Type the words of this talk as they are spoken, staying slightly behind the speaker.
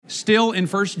Still in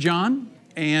 1 John,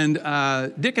 and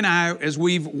Dick and I, as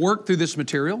we've worked through this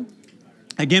material,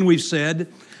 again, we've said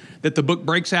that the book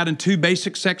breaks out in two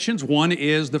basic sections. One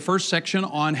is the first section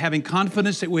on having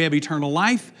confidence that we have eternal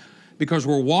life because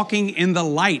we're walking in the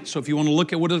light. So if you want to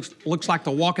look at what it looks like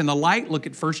to walk in the light, look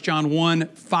at 1 John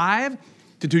 1:5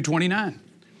 to 2:29.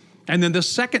 And then the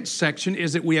second section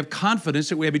is that we have confidence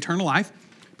that we have eternal life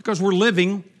because we're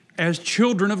living as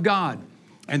children of God.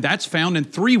 And that's found in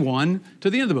 3:1 to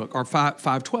the end of the book, or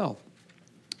 5:12.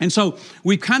 And so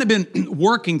we've kind of been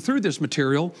working through this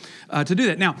material to do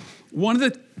that. Now, one of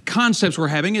the concepts we're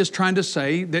having is trying to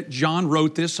say that John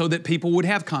wrote this so that people would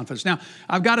have confidence. Now,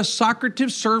 I've got a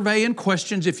Socrative survey and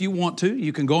questions if you want to.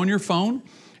 You can go on your phone.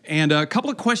 And a couple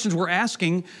of questions we're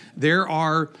asking there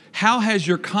are, how has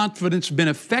your confidence been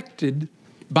affected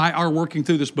by our working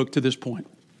through this book to this point?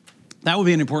 That would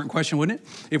be an important question, wouldn't it?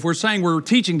 If we're saying we're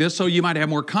teaching this so you might have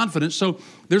more confidence. So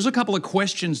there's a couple of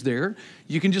questions there.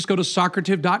 You can just go to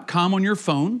Socrative.com on your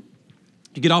phone.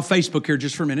 You get off Facebook here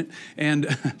just for a minute.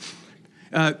 And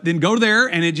then go there,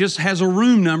 and it just has a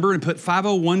room number, and put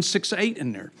 50168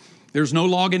 in there. There's no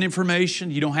login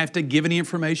information. You don't have to give any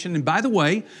information. And by the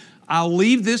way, I'll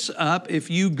leave this up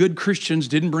if you good Christians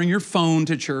didn't bring your phone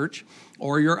to church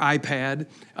or your iPad.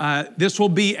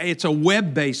 It's a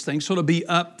web-based thing, so it'll be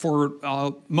up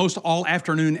for most all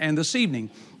afternoon and this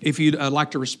evening if you'd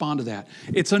like to respond to that.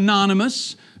 It's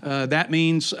anonymous. That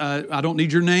means I don't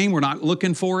need your name. We're not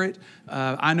looking for it.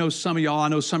 I know some of y'all, I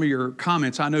know some of your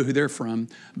comments, I know who they're from,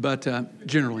 but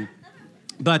generally.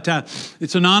 But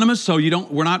it's anonymous, so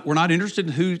we're not interested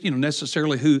in who,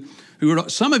 necessarily who.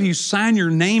 Some of you sign your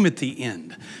name at the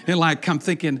end, and I'm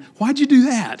thinking, why'd you do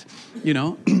that?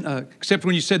 Except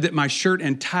when you said that my shirt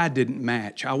and tie didn't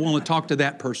match. I want to talk to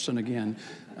that person again.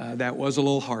 That was a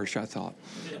little harsh, I thought.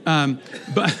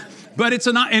 But it's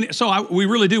and so we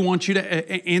really do want you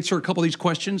to answer a couple of these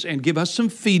questions and give us some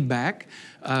feedback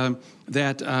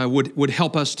that would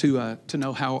help us to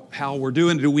know how we're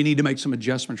doing. Do we need to make some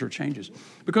adjustments or changes?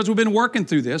 Because we've been working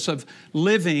through this of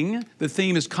living. The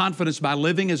theme is confidence by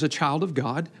living as a child of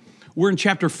God. We're in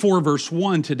chapter 4, verse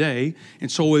 1 today,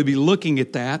 and so we'll be looking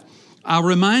at that. I'll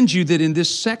remind you that in this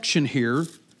section here,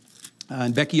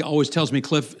 and Becky always tells me,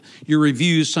 Cliff, your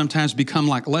reviews sometimes become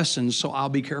like lessons, so I'll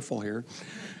be careful here.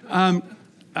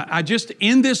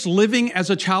 In this living as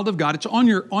a child of God, it's on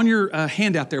your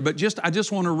handout there, but I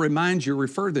just want to remind you,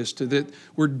 refer this to that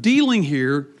we're dealing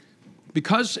here,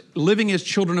 because living as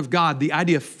children of God, the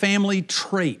idea of family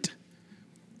trait.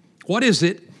 What is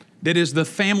it that is the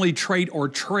family trait or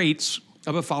traits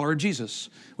of a follower of Jesus?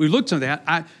 We looked at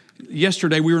that.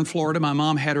 Yesterday we were in Florida. My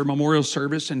mom had her memorial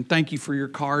service, and thank you for your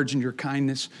cards and your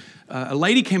kindness. A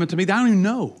lady came up to me that I don't even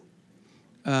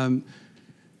know,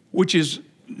 which is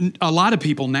a lot of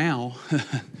people now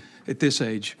at this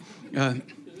age.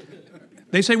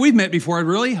 They say, we've met before.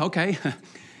 Really? Okay.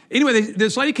 Anyway,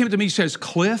 this lady came up to me and says,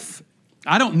 Cliff,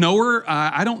 I don't know her.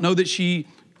 I don't know that she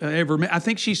ever met.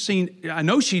 I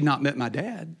know she'd not met my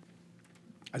dad,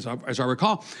 as I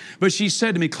recall. But she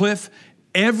said to me, Cliff,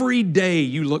 every day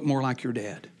you look more like your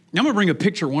dad. Now, I'm going to bring a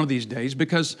picture one of these days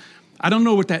because I don't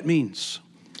know what that means.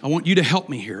 I want you to help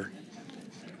me here.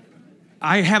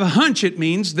 I have a hunch it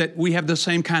means that we have the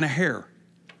same kind of hair.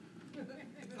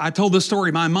 I told the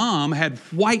story. My mom had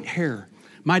white hair.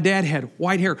 My dad had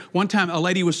white hair. One time a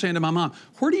lady was saying to my mom,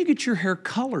 where do you get your hair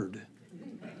colored?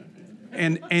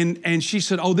 And she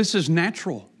said, oh, this is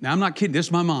natural. Now, I'm not kidding. This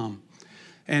is my mom.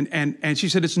 And she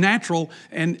said, it's natural.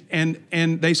 And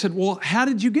they said, well, how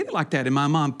did you get it like that? And my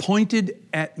mom pointed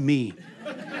at me.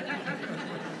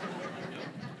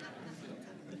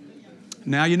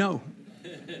 Now you know.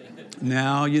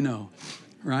 Now you know,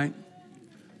 right?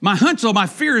 My hunch, though, my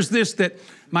fear is this, that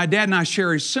my dad and I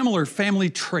share a similar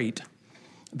family trait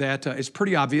that is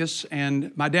pretty obvious.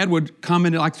 And my dad would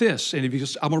comment like this, and I'm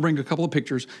going to bring a couple of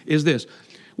pictures, is this.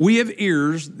 We have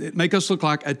ears that make us look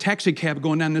like a taxi cab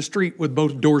going down the street with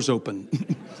both doors open.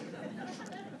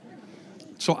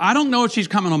 So I don't know if she's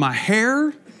coming on my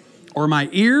hair or my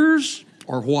ears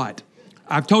or what.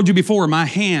 I've told you before, my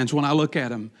hands, when I look at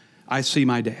them, I see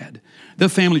my dad. The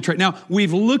family trait. Now,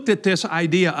 we've looked at this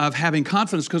idea of having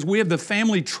confidence because we have the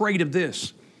family trait of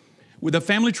this. With the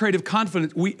family trait of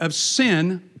confidence, of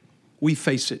sin, we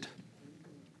face it.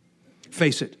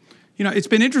 Face it. It's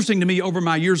been interesting to me over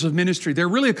my years of ministry. There are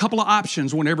really a couple of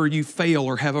options whenever you fail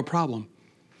or have a problem.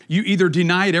 You either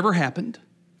deny it ever happened,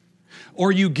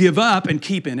 or you give up and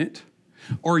keep in it,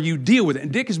 or you deal with it.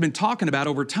 And Dick has been talking about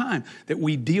over time that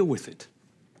we deal with it,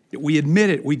 that we admit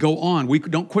it, we go on, we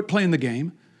don't quit playing the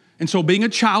game. And so being a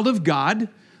child of God,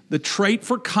 the trait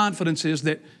for confidence is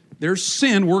that there's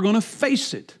sin, we're going to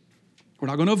face it. We're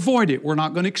not going to avoid it. We're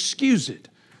not going to excuse it.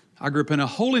 I grew up in a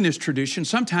holiness tradition,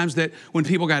 sometimes that when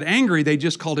people got angry, they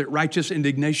just called it righteous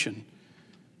indignation.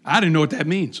 I didn't know what that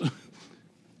means.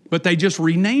 But they just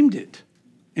renamed it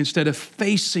instead of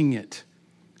facing it.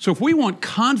 So if we want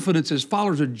confidence as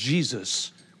followers of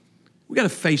Jesus, we got to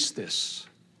face this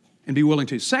and be willing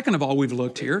to. Second of all, we've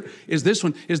looked here is this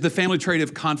one, is the family trait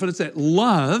of confidence, that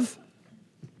love,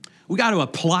 we got to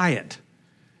apply it.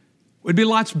 It would be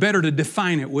lots better to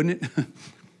define it, wouldn't it?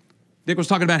 Dick was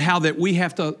talking about how that we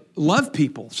have to love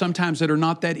people sometimes that are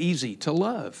not that easy to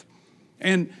love.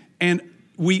 And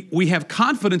we have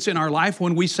confidence in our life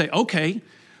when we say, okay,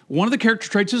 one of the character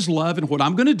traits is love, and what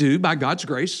I'm going to do by God's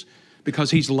grace,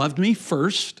 because He's loved me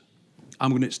first, I'm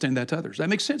going to extend that to others. That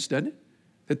makes sense, doesn't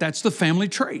it? That's the family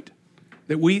trait,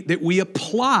 that we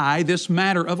apply this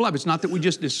matter of love. It's not that we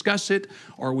just discuss it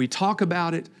or we talk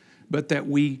about it, but that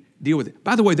we deal with it.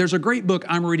 By the way, there's a great book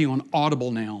I'm reading on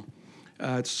Audible now.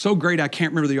 It's so great I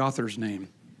can't remember the author's name.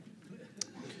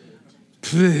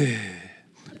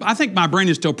 I think my brain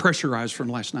is still pressurized from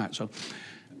last night. So,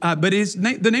 but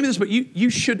the name of this book, you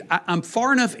should. I'm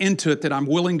far enough into it that I'm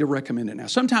willing to recommend it now.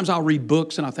 Sometimes I'll read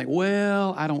books and I think,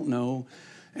 well, I don't know,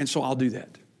 and so I'll do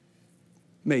that.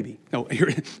 Maybe. No, here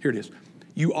it is.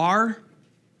 You are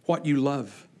what you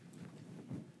love.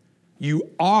 You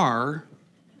are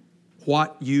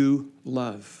what you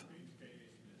love.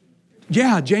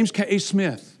 Yeah, James K. A.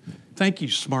 Smith. Thank you,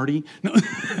 smarty. No.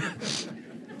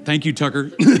 Thank you,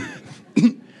 Tucker.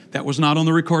 That was not on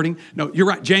the recording. No, you're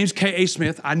right. James K. A.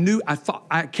 Smith.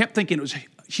 I kept thinking it was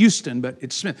Houston, but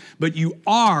it's Smith. But you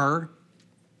are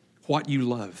what you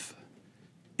love.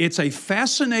 It's a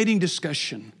fascinating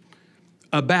discussion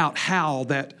about how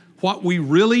that what we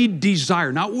really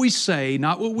desire, not what we say,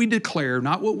 not what we declare,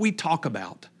 not what we talk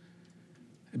about,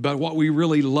 but what we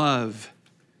really love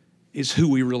is who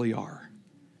we really are.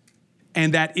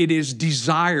 And that it is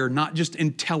desire, not just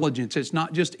intelligence. It's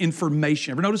not just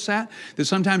information. Ever notice that? That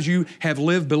sometimes you have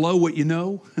lived below what you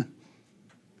know?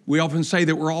 We often say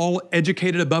that we're all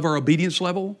educated above our obedience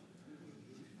level.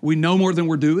 We know more than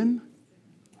we're doing.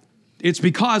 It's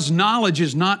because knowledge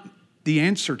is not the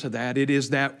answer to that. It is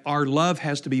that our love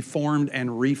has to be formed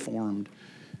and reformed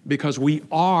because we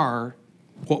are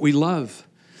what we love.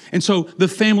 And so the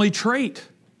family trait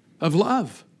of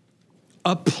love,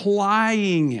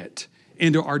 applying it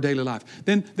into our daily life.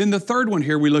 Then the third one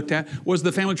here we looked at was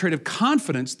the family trait of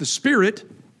confidence, the Spirit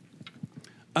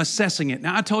assessing it.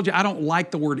 Now, I told you I don't like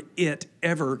the word it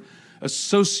ever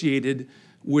associated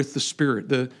with the Spirit.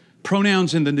 The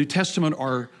pronouns in the New Testament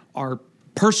are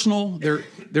personal.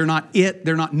 They're not it.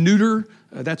 They're not neuter.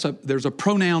 There's a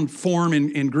pronoun form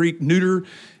in Greek, neuter,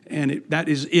 and that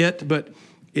is it, but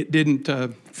it didn't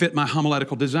fit my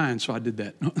homiletical design, so I did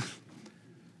that.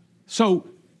 So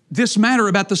this matter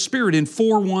about the Spirit in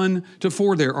 4:1 to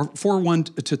 4 there, or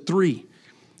 4:1 to 3,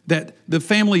 that the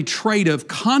family trait of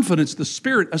confidence, the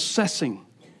Spirit assessing,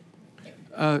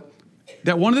 that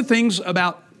one of the things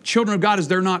about children of God is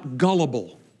they're not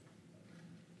gullible.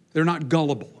 They're not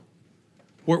gullible.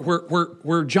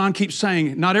 Where John keeps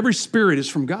saying, not every spirit is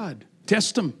from God.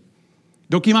 Test them.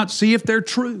 Don't you out, see if they're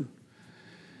true.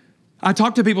 I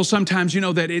talk to people sometimes,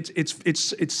 that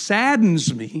it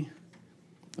saddens me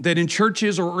that in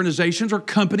churches or organizations or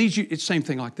companies, it's the same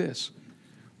thing like this,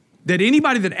 that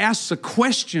anybody that asks a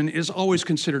question is always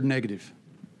considered negative.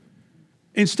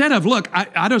 Instead of, look,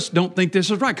 I just don't think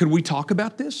this is right. Could we talk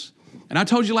about this? And I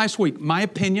told you last week, my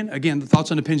opinion, again, the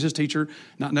thoughts and opinions as teacher,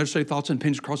 not necessarily thoughts and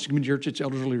opinions across the community church, it's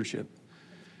elders or leadership.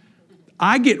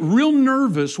 I get real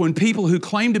nervous when people who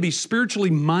claim to be spiritually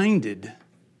minded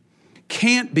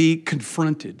can't be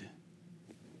confronted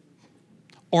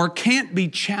or can't be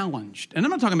challenged. And I'm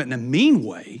not talking about in a mean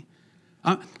way.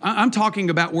 I'm talking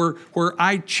about where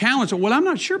I challenge, well, I'm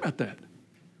not sure about that.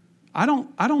 I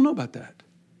don't know about that.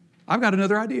 I've got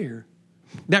another idea here.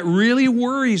 That really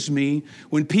worries me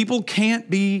when people can't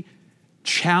be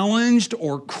challenged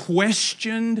or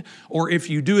questioned, or if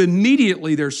you do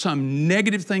immediately, there's some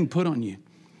negative thing put on you.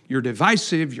 You're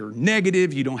divisive, you're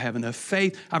negative, you don't have enough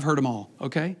faith. I've heard them all,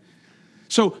 okay?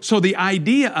 So the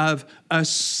idea of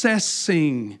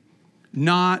assessing,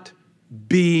 not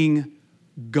being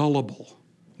gullible.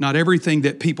 Not everything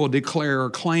that people declare or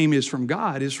claim is from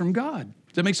God.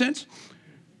 Does that make sense?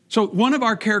 So one of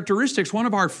our characteristics, one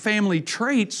of our family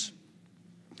traits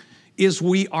is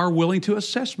we are willing to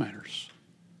assess matters.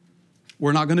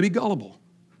 We're not going to be gullible.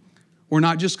 We're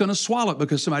not just going to swallow it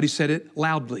because somebody said it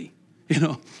loudly,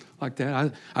 like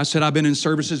that. I said I've been in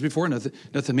services before,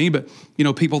 nothing me, but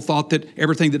people thought that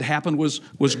everything that happened was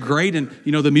great, and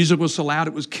the music was so loud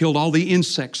it killed all the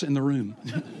insects in the room.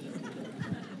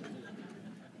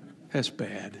 That's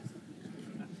bad.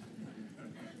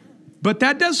 But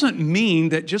that doesn't mean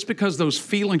that just because those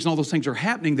feelings and all those things are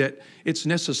happening that it's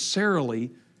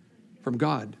necessarily from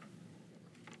God.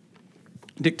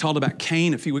 Dick talked about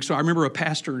Cain a few weeks ago. I remember a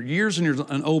pastor, years and years,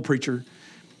 an old preacher.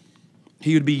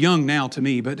 He would be young now to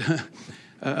me, but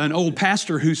an old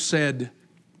pastor who said,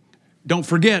 don't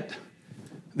forget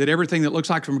that everything that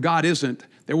looks like from God isn't.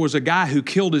 There was a guy who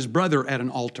killed his brother at an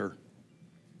altar.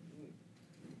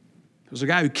 There was a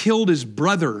guy who killed his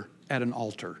brother at an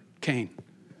altar, Cain.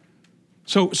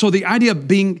 So the idea of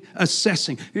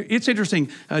assessing. It's interesting.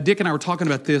 Dick and I were talking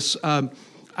about this.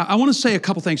 I want to say a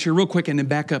couple things here real quick and then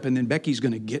back up, and then Becky's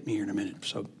going to get me here in a minute.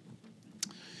 So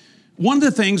one of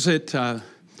the things that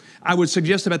I would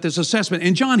suggest about this assessment,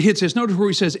 and John hits this, notice where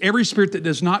he says, every spirit that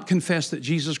does not confess that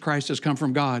Jesus Christ has come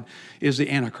from God is the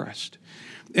Antichrist.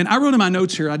 And I wrote in my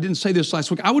notes here, I didn't say this last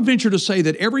week, I would venture to say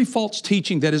that every false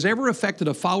teaching that has ever affected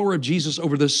a follower of Jesus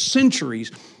over the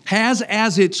centuries has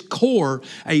as its core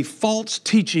a false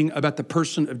teaching about the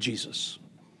person of Jesus.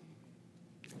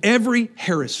 Every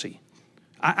heresy.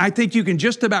 I think you can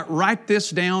just about write this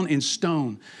down in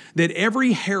stone, that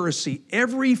every heresy,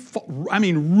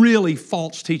 really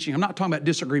false teaching, I'm not talking about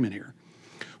disagreement here,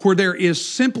 where there is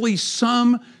simply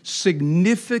some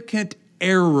significant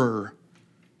error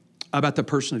about the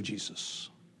person of Jesus.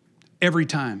 Every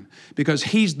time. Because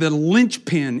he's the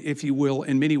linchpin, if you will,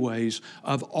 in many ways,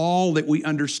 of all that we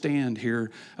understand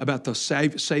here about the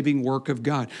saving work of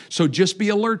God. So just be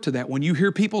alert to that. When you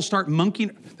hear people start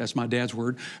monkeying, that's my dad's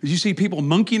word, you see people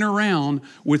monkeying around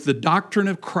with the doctrine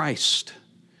of Christ,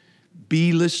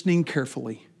 be listening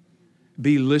carefully.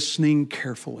 Be listening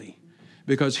carefully.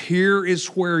 Because here is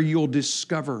where you'll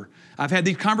discover. I've had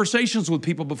these conversations with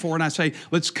people before, and I say,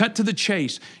 let's cut to the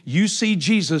chase. You see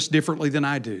Jesus differently than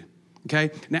I do.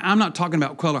 Okay? Now, I'm not talking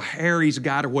about color Harry's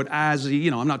got or what eyes,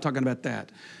 I'm not talking about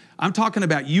that. I'm talking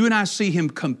about you and I see him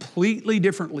completely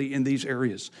differently in these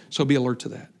areas. So be alert to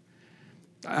that.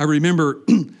 I remember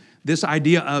this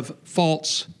idea of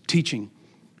false teaching.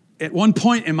 At one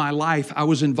point in my life, I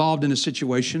was involved in a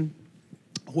situation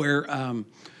where I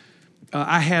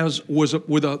was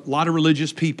with a lot of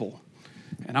religious people.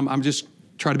 And I'm just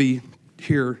trying to be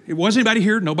here. It wasn't anybody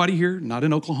here, nobody here, not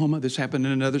in Oklahoma. This happened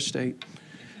in another state.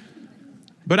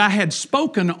 But I had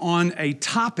spoken on a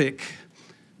topic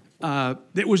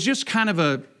that was just kind of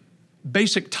a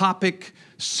basic topic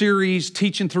series,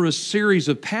 teaching through a series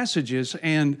of passages,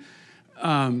 and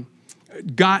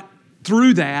got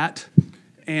through that.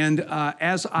 And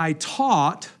as I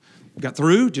taught, got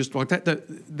through, just like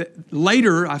that.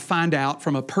 Later, I find out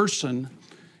from a person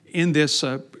in this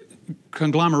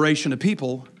conglomeration of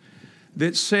people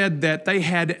that said that they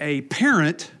had a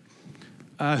parent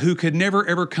who could never,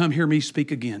 ever come hear me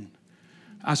speak again.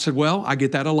 I said, well, I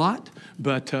get that a lot,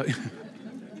 but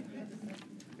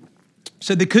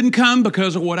said they couldn't come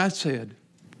because of what I said.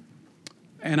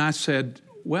 And I said,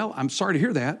 well, I'm sorry to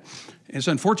hear that. It's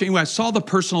unfortunate. Anyway, I saw the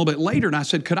person a little bit later, and I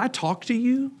said, could I talk to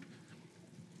you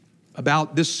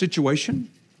about this situation?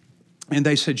 And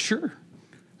they said, sure.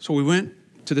 So we went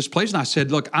to this place, and I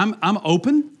said, look, I'm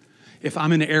open if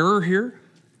I'm in error here,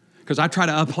 because I try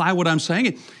to apply what I'm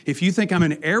saying. If you think I'm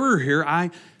in error here,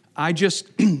 I just,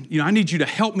 I need you to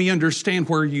help me understand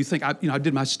where you think, I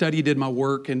did my study, did my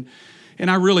work, and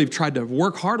I really tried to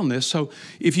work hard on this. So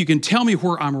if you can tell me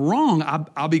where I'm wrong,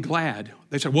 I'll be glad.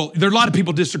 They said, well, there are a lot of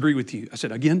people disagree with you. I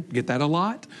said, again, get that a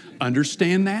lot.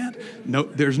 Understand that. No,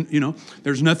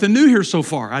 there's nothing new here so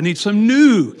far. I need some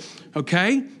new,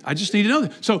 okay? I just need to know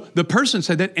that. So the person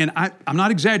said that, and I'm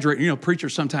not exaggerating.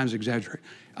 Preachers sometimes exaggerate.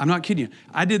 I'm not kidding you.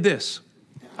 I did this.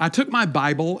 I took my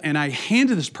Bible and I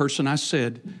handed this person, I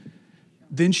said,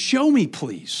 then show me,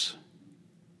 please.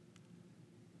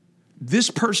 This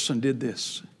person did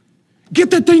this.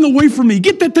 Get that thing away from me.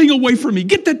 Get that thing away from me.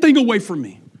 Get that thing away from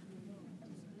me.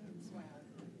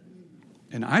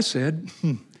 And I said,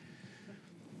 I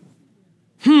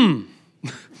don't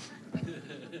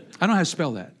know how to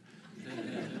spell that.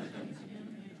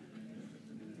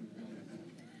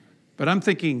 But I'm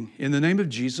thinking, in the name of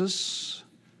Jesus,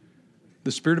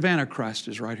 the spirit of Antichrist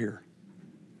is right here.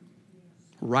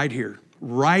 Right here.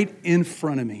 Right in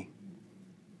front of me.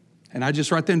 And I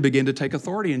just right then began to take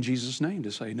authority in Jesus' name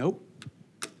to say, nope.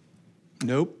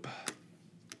 Nope.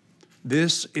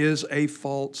 This is a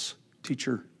false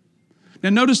teacher. Now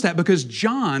notice that, because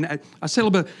John, I said a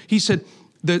little bit, he said,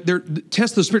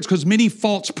 test the spirits because many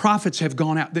false prophets have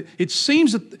gone out. It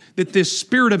seems that this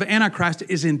spirit of Antichrist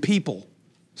is in people.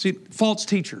 See, false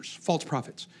teachers, false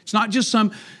prophets. It's not just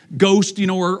some ghost,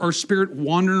 or spirit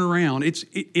wandering around.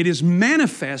 It is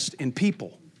manifest in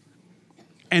people.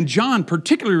 And John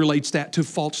particularly relates that to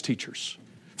false teachers.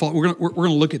 We're going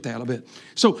to look at that a bit.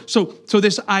 So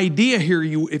this idea here,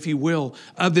 if you will,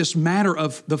 of this matter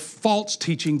of the false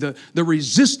teaching, the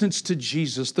resistance to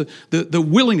Jesus, the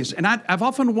willingness. And I've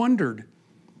often wondered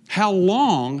how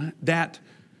long that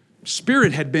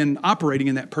spirit had been operating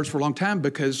in that person for a long time,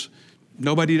 because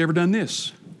nobody had ever done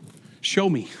this. Show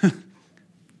me.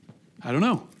 I don't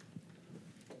know.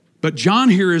 But John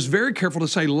here is very careful to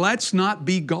say, let's not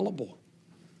be gullible.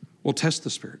 We'll test the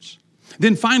spirits.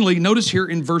 Then finally, notice here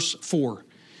in verse 4,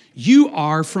 you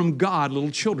are from God,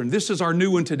 little children. This is our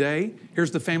new one today.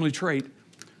 Here's the family trait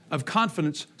of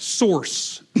confidence,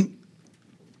 source,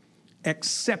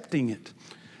 accepting it.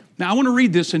 Now, I want to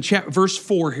read this in verse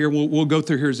 4 here. We'll go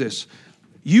through. Here's this.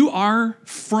 You are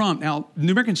from. Now,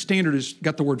 New American Standard has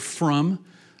got the word from.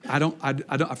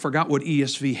 I forgot what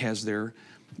ESV has there,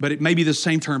 but it may be the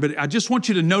same term. But I just want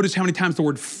you to notice how many times the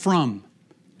word from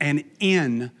and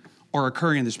in are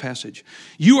occurring in this passage.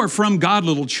 You are from God,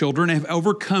 little children, and have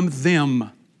overcome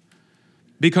them,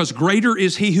 because greater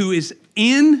is he who is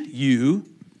in you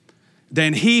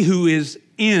than he who is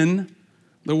in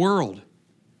the world.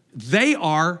 They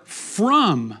are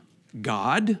from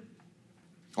God,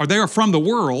 or they are from the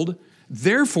world,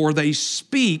 therefore they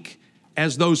speak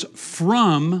as those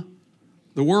from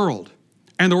the world,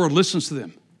 and the world listens to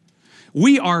them.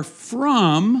 We are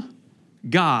from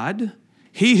God.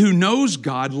 He who knows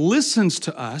God listens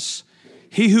to us.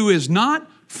 He who is not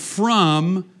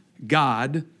from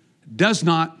God does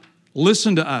not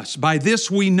listen to us. By this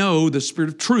we know the spirit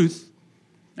of truth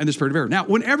and the spirit of error. Now,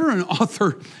 whenever an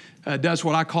author does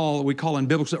what we call in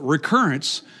biblical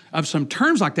recurrence of some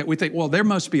terms like that, we think, well, there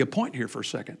must be a point here for a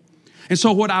second. And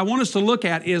so what I want us to look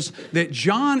at is that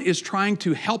John is trying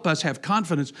to help us have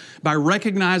confidence by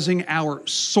recognizing our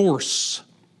source.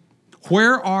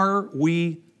 Where are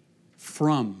we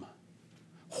from?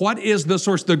 What is the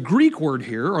source? The Greek word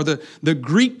here, or the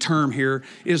Greek term here,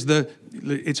 it's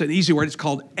an easy word. It's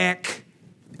called ek,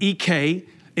 E-K,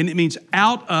 and it means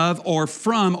out of or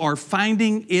from or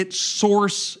finding its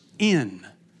source in.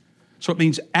 So it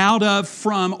means out of,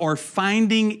 from, or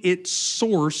finding its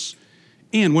source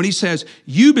in. When he says,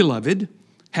 you, beloved,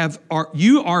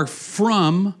 you are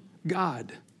from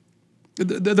God,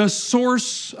 the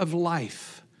source of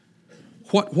life.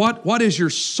 What is your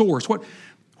source? What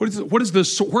is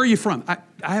the, where are you from? I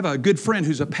have a good friend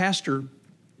who's a pastor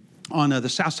on the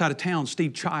south side of town,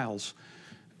 Steve Childs.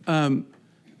 We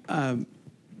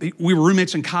were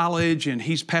roommates in college, and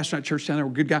he's pastoring at church down there.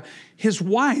 We're a good guy. His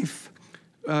wife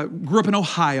grew up in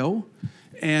Ohio,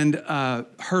 and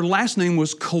her last name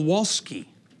was Kowalski.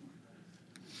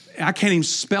 I can't even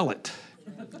spell it.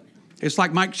 It's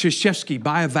like Mike Krzyzewski,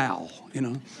 by a vowel,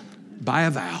 by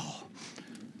a vowel.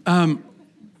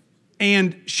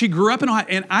 And she grew up in Ohio,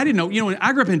 and I didn't know,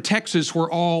 I grew up in Texas where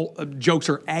all jokes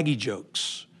are Aggie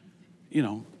jokes. They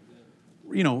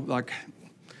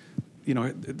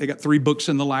got 3 books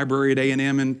in the library at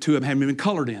A&M, and 2 of them haven't been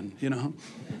colored in,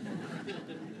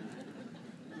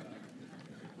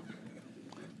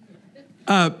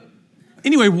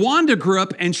 Anyway, Wanda grew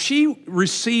up, and she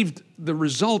received the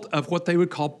result of what they would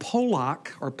call Polak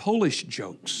or Polish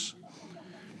jokes.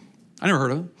 I never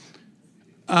heard of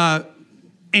them.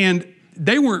 And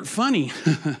they weren't funny.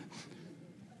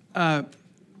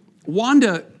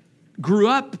 Wanda grew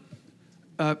up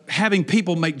having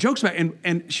people make jokes about it.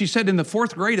 And she said in the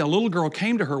 4th grade, a little girl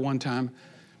came to her one time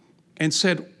and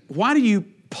said, why do you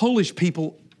Polish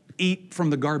people eat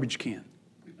from the garbage can?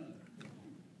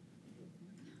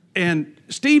 And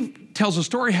Steve tells a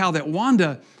story how that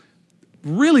Wanda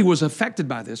really was affected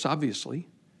by this, obviously.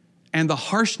 And the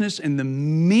harshness and the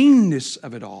meanness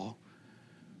of it all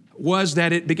was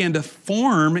that it began to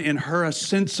form in her a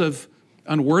sense of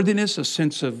unworthiness, a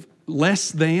sense of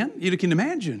less than. You can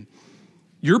imagine.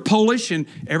 You're Polish, and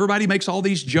everybody makes all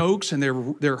these jokes, and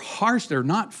they're harsh. They're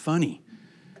not funny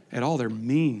at all. They're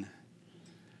mean.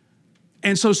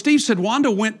 And so Steve said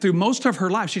Wanda went through most of her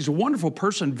life. She's a wonderful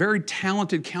person, very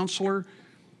talented counselor,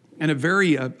 and a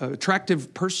very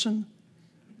attractive person.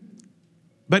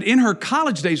 But in her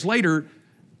college days later,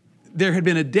 there had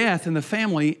been a death in the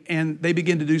family, and they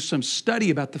began to do some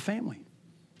study about the family.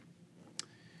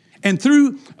 And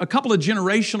through a couple of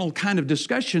generational kind of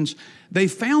discussions, they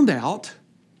found out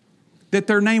that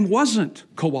their name wasn't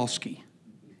Kowalski.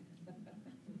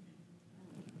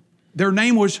 Their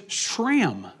name was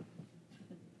Schramm,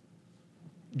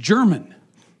 German.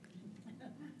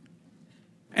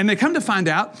 And they come to find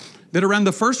out that around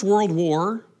the First World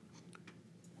War,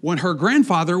 when her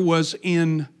grandfather was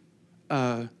in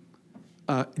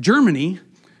Germany,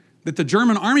 that the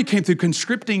German army came through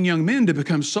conscripting young men to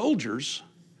become soldiers.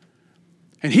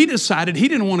 And he decided he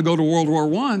didn't want to go to World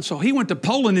War I, so he went to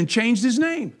Poland and changed his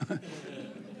name.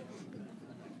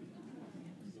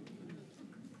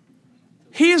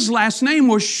 His last name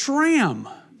was Schramm.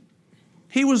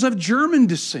 He was of German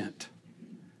descent.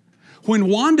 When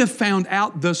Wanda found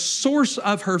out the source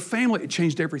of her family, it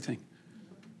changed everything.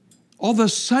 All of a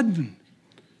sudden,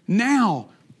 now,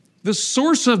 the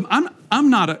source of, I'm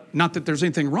not that there's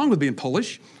anything wrong with being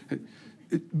Polish,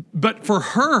 but for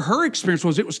her experience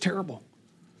was it was terrible.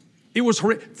 It was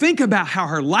horrific. Think about how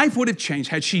her life would have changed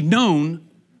had she known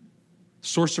the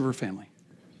source of her family.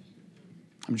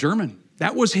 I'm German.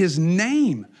 That was his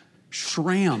name,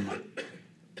 Schramm.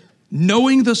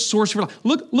 Knowing the source of her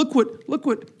life.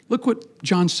 Look what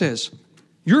John says.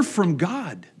 You're from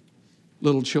God,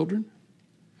 little children.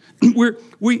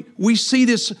 We see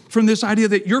this from this idea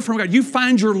that you're from God. You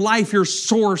find your life, your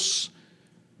source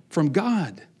from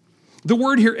God. The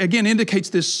word here, again, indicates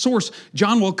this source.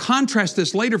 John will contrast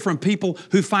this later from people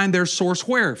who find their source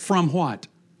where? From what?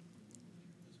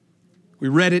 We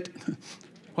read it.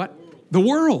 What? The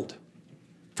world.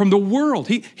 From the world.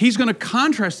 He's going to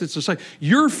contrast this to say,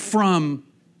 you're from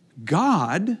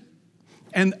God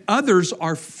and others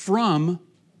are from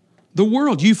the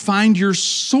world. You find your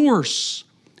source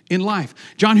in life.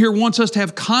 John here wants us to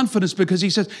have confidence because he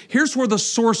says, here's where the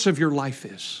source of your life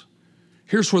is.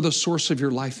 Here's where the source of your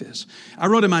life is. I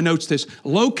wrote in my notes this,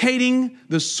 locating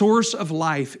the source of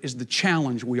life is the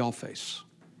challenge we all face.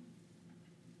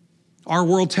 Our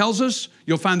world tells us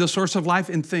you'll find the source of life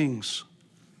in things.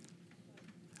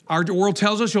 Our world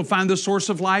tells us you'll find the source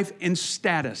of life in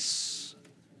status.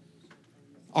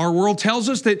 Our world tells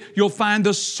us that you'll find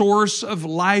the source of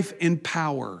life in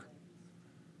power.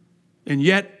 And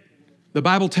yet, the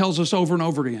Bible tells us over and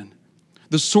over again,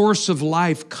 the source of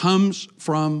life comes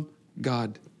from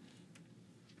God.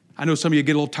 I know some of you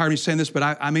get a little tired of me saying this, but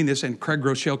I mean this, and Craig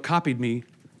Rochelle copied me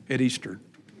at Easter.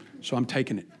 So I'm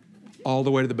taking it all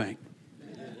the way to the bank.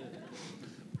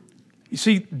 You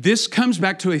see, this comes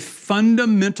back to a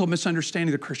fundamental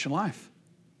misunderstanding of the Christian life.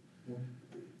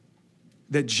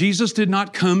 That Jesus did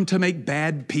not come to make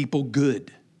bad people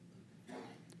good.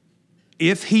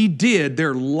 If he did,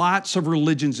 there are lots of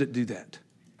religions that do that.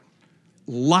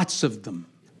 Lots of them.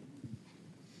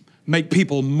 Make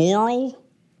people moral,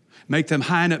 make them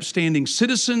high and upstanding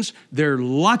citizens. There are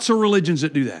lots of religions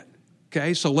that do that.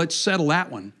 Okay, so let's settle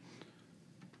that one.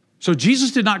 So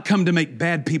Jesus did not come to make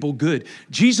bad people good.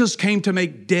 Jesus came to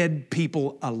make dead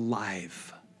people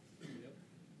alive.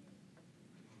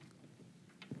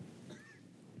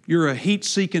 You're a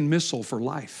heat-seeking missile for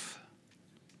life.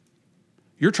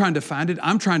 You're trying to find it.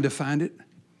 I'm trying to find it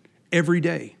every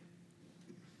day.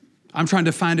 I'm trying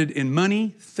to find it in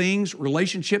money, things,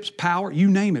 relationships, power, you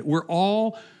name it. We're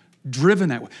all driven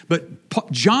that way.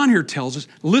 But John here tells us,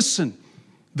 listen,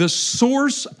 the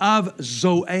source of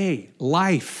Zoe,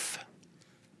 life,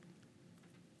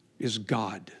 is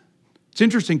God. It's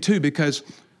interesting too because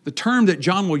the term that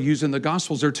John will use in the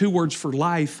Gospels, there are two words for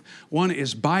life. One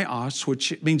is bios,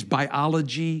 which means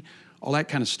biology, all that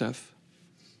kind of stuff.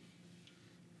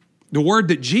 The word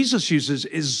that Jesus uses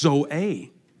is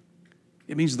Zoe.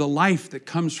 It means the life that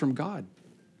comes from God.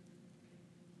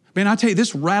 Man, I tell you,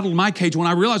 this rattled my cage when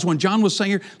I realized when John was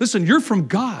saying here, listen, you're from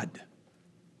God.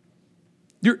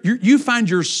 You find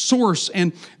your source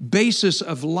and basis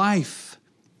of life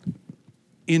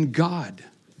in God.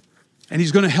 And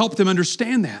he's going to help them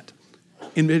understand that.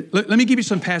 Let me give you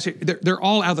some passages. They're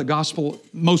all out of the gospel,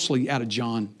 mostly out of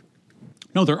John.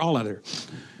 No, they're all out of there.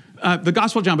 The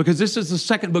Gospel of John, because this is the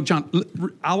second book, John.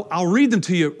 I'll read them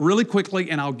to you really quickly,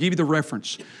 and I'll give you the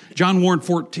reference. John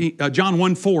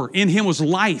 1:4. In him was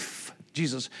life,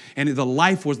 Jesus, and the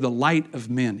life was the light of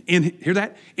men. Hear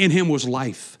that? In him was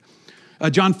life.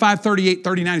 John 5:38,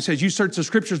 39, it says, you search the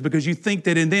scriptures because you think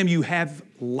that in them you have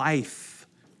life.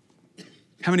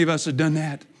 How many of us have done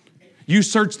that? You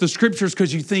search the scriptures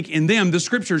because you think in them, the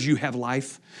scriptures, you have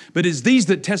life. But it's these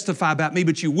that testify about me,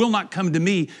 but you will not come to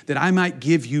me that I might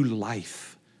give you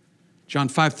life. John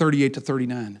 5:38 to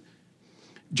 39.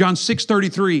 John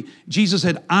 6:33, Jesus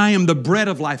said, I am the bread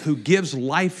of life who gives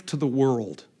life to the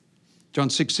world. John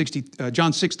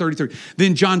 6:33.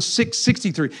 Then John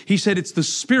 6:63, he said it's the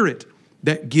Spirit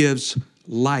that gives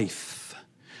life.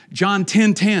 John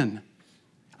 10:10,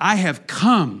 I have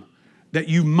come that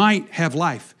you might have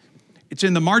life. It's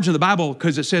in the margin of the Bible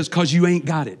because it says, because you ain't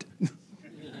got it.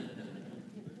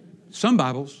 Some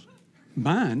Bibles,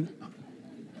 mine.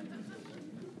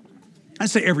 I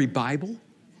say every Bible.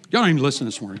 Y'all don't even listen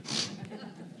this morning.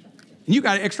 And you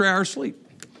got an extra hour of sleep.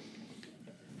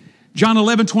 John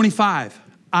 11:25.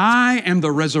 I am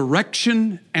the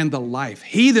resurrection and the life.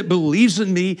 He that believes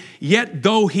in me, yet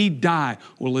though he die,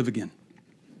 will live again.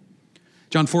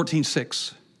 John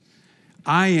 14:6.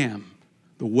 I am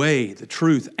the way, the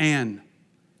truth, and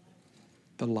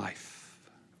the life.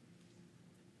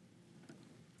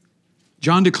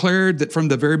 John declared that from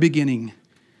the very beginning,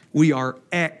 we are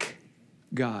ek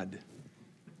God.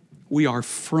 We are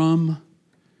from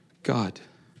God.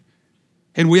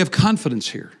 And we have confidence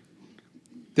here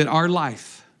that our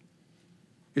life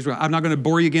is right. I'm not going to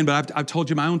bore you again, but I've told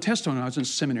you my own testimony when I was in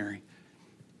seminary.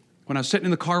 When I was sitting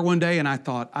in the car one day and I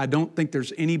thought, I don't think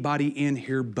there's anybody in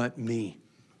here but me.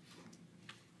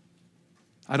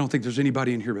 I don't think there's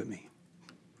anybody in here but me.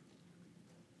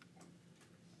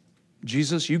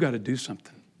 Jesus, you got to do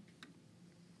something.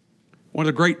 One of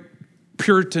the great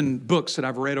Puritan books that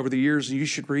I've read over the years, and you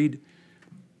should read,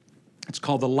 it's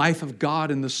called The Life of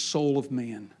God in the Soul of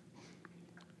Man.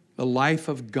 The life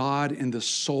of God in the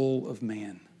soul of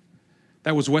man.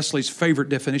 That was Wesley's favorite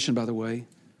definition, by the way,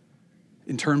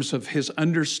 in terms of his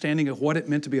understanding of what it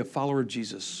meant to be a follower of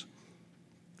Jesus.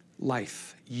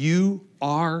 Life. You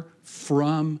are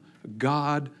from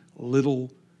God,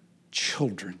 little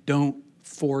children. Don't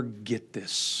forget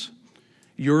this.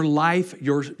 Your life,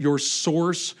 your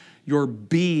source, your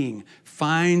being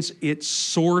finds its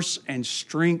source and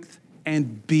strength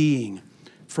and being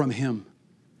from Him.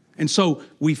 And so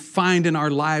we find in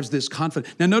our lives this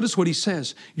confidence. Now notice what he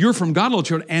says. You're from God, little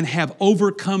children, and have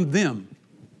overcome them.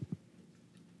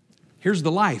 Here's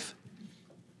the life.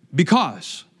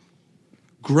 Because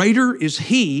greater is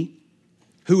He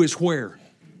who is where?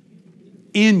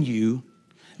 In you,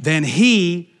 than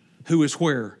he who is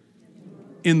where?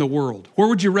 In the world. Where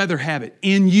would you rather have it?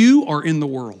 In you or in the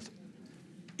world?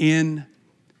 In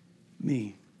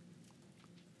me.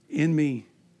 In me.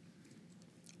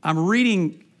 I'm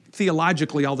reading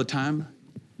theologically all the time,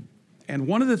 and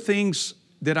one of the things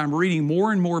that I'm reading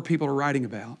more and more people are writing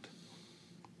about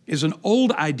is an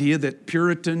old idea that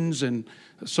Puritans and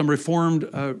some Reformed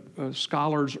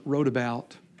scholars wrote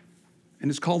about,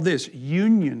 and it's called this,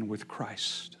 union with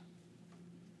Christ.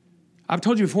 I've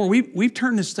told you before, we've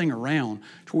turned this thing around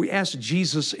to where we ask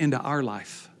Jesus into our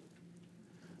life,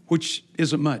 which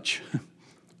isn't much.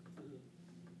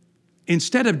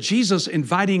 Instead of Jesus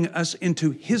inviting us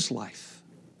into His life.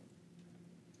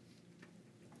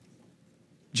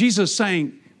 Jesus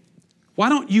saying, why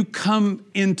don't you come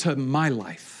into my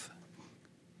life?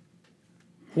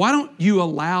 Why don't you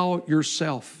allow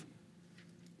yourself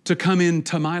to come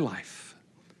into my life?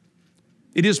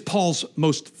 It is Paul's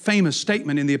most famous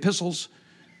statement in the epistles,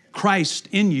 Christ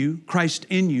in you, Christ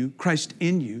in you, Christ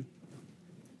in you.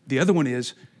 The other one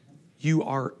is, you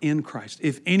are in Christ.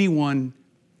 If anyone,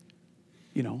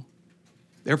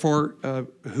 therefore,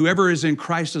 whoever is in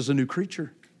Christ is a new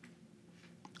creature.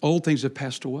 Old things have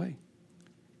passed away.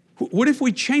 What if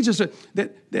we change this,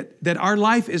 that our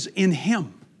life is in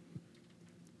Him?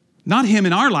 Not Him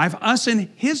in our life, us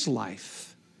in His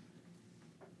life.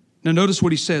 Now notice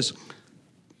what he says.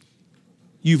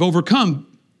 You've overcome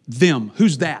them.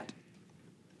 Who's that?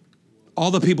 All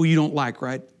the people you don't like,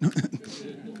 right?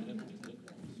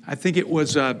 I think it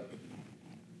was,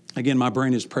 again, my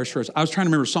brain is pressurized. I was trying to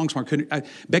remember songs,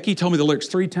 Becky told me the lyrics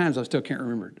 3 times, I still can't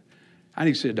remember it. I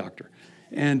need to see a doctor.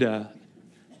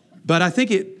 But I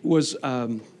think it was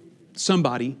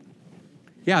somebody.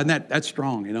 Yeah, and that's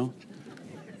strong,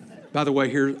 By the way,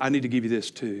 here, I need to give you this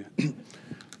too.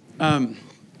 I don't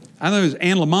know it was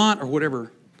Anne Lamott or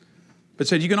whatever, but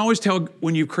said you can always tell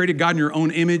when you've created God in your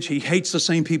own image, He hates the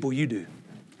same people you do.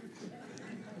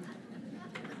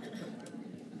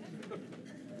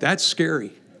 That's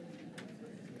scary.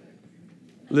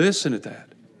 Listen at that.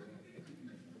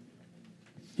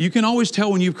 You can always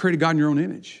tell when you've created God in your own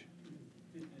image.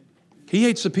 He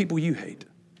hates the people you hate.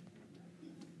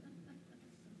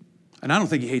 And I don't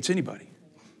think He hates anybody.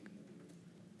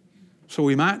 So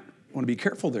we might want to be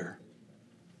careful there.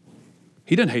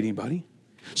 He doesn't hate anybody.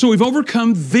 So we've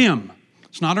overcome them.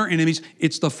 It's not our enemies.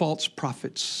 It's the false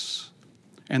prophets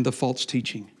and the false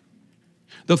teaching.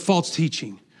 The false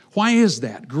teaching. Why is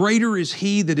that? Greater is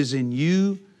He that is in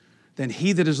you than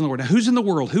he that is in the world. Now, who's in the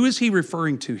world? Who is he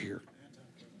referring to here?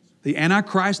 The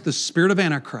Antichrist, the spirit of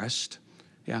Antichrist.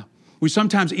 Yeah. We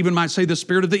sometimes even might say the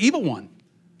spirit of the evil one,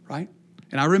 right?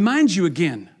 And I remind you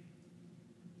again,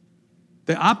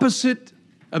 the opposite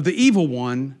of the evil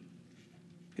one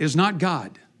is not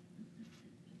God.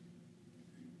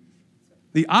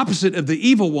 The opposite of the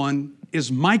evil one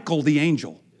is Michael the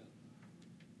angel.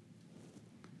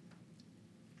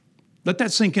 Let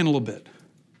that sink in a little bit.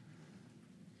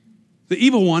 The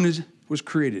evil one was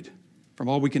created, from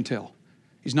all we can tell.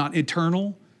 He's not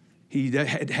eternal. He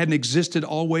hadn't existed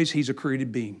always. He's a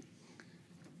created being.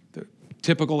 The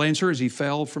typical answer is he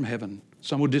fell from heaven.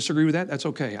 Some would disagree with that. That's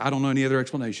okay. I don't know any other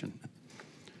explanation.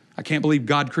 I can't believe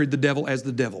God created the devil as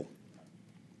the devil.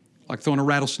 Like throwing a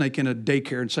rattlesnake in a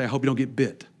daycare and say, I hope you don't get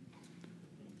bit.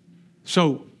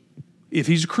 So if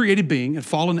he's a created being, a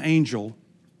fallen angel,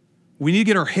 we need to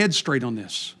get our heads straight on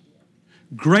this.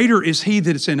 Greater is he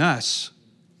that is in us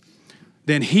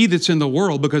than he that's in the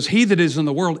world, because he that is in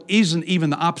the world isn't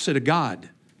even the opposite of God.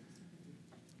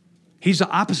 He's the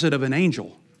opposite of an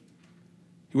angel.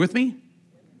 You with me?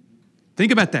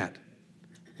 Think about that.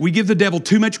 We give the devil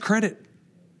too much credit.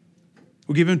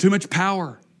 We give him too much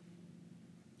power.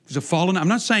 He's a fallen. I'm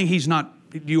not saying he's not,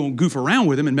 you won't goof around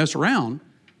with him and mess around.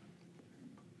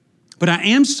 But I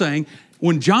am saying,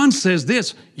 when John says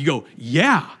this, you go,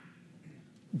 yeah,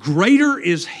 greater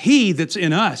is he that's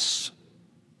in us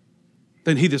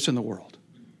than he that's in the world.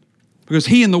 Because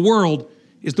he in the world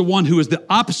is the one who is the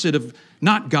opposite of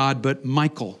not God, but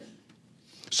Michael.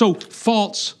 So,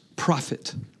 false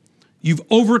prophet. You've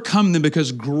overcome them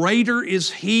because greater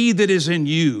is he that is in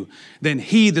you than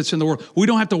he that's in the world. We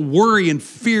don't have to worry and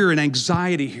fear and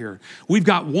anxiety here. We've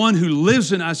got one who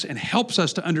lives in us and helps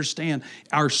us to understand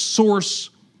our source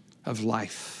of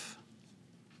life.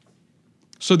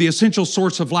 So the essential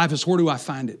source of life is, where do I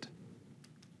find it?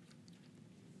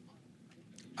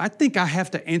 I think I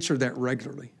have to answer that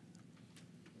regularly.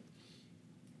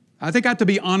 I think I have to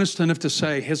be honest enough to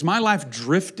say, has my life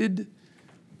drifted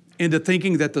into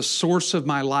thinking that the source of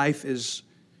my life is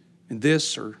in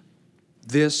this, or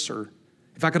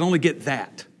if I could only get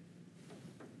that,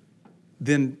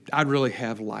 then I'd really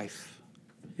have life.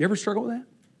 You ever struggle with that?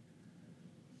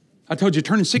 I told you,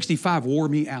 turning 65 wore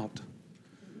me out.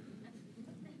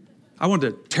 I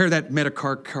wanted to tear that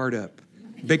Medicare card up.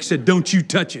 Becky said, don't you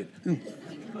touch it.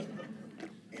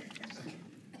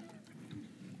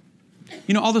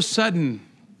 You know, all of a sudden,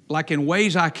 like in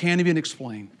ways I can't even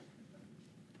explain,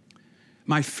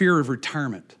 my fear of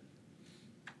retirement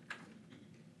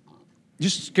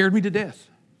just scared me to death.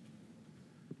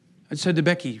 I said to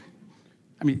Becky,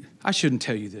 I shouldn't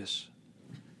tell you this.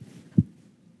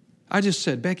 I just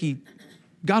said, Becky,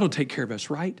 God will take care of us,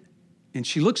 right? And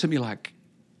she looks at me like,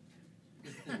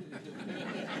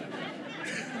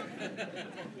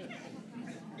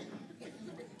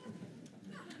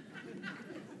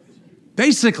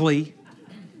 basically,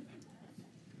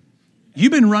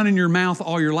 you've been running your mouth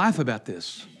all your life about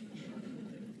this.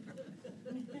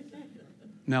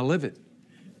 Now live it.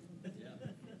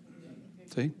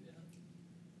 See?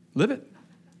 Live it.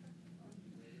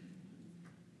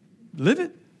 Live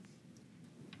it.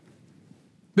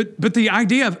 But the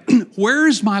idea of, where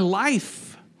is my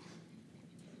life?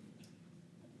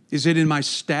 Is it in my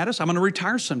status? I'm going to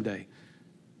retire someday.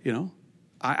 You know,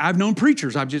 I've known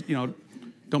preachers. I've just,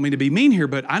 don't mean to be mean here,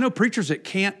 but I know preachers that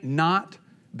can't not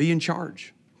be in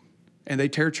charge. And they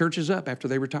tear churches up after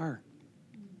they retire.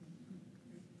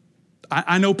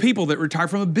 I know people that retire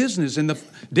from a business, and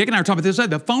Dick and I were talking about this,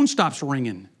 the phone stops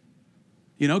ringing.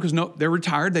 Because they're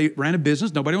retired, they ran a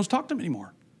business, nobody wants to talk to them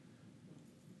anymore.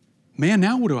 Man,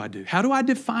 now what do I do? How do I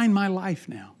define my life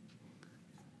now?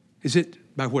 Is it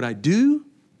by what I do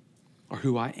or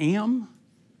who I am?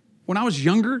 When I was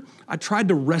younger, I tried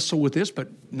to wrestle with this, but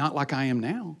not like I am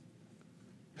now.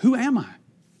 Who am I?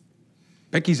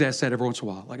 Becky's asked that every once in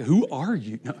a while. Like, who are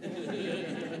you? No.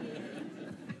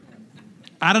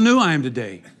 I don't know who I am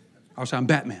today. I'll say I'm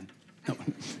Batman. No.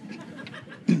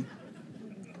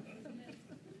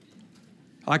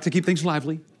 I like to keep things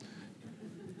lively.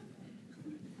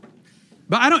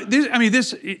 But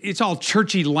it's all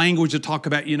churchy language to talk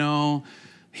about,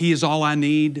 he is all I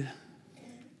need.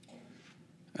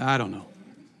 I don't know.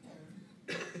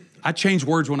 I change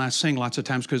words when I sing lots of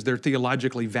times because they're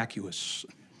theologically vacuous.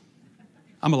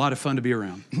 I'm a lot of fun to be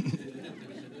around.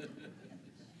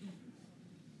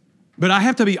 But I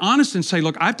have to be honest and say,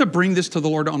 look, I have to bring this to the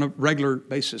Lord on a regular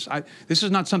basis. This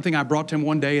is not something I brought to him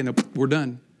one day and we're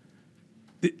done.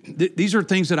 These are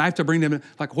things that I have to bring to him.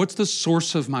 Like, what's the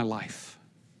source of my life?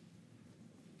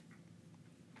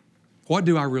 What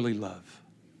do I really love?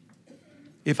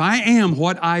 If I am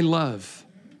what I love,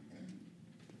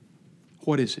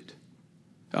 what is it?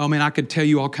 Oh man, I could tell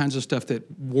you all kinds of stuff that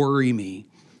worry me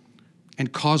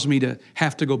and cause me to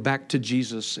have to go back to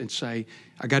Jesus and say,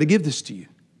 I got to give this to you.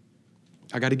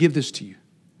 I got to give this to you.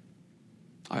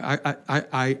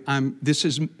 This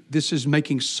is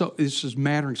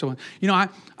mattering so much.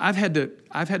 I've had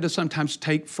to sometimes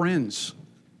take friends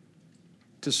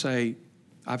to say,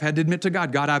 I've had to admit to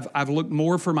God, I've looked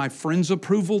more for my friends'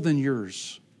 approval than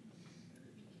yours.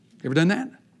 You ever done that?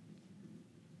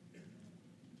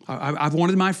 I've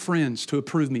wanted my friends to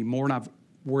approve me more than I've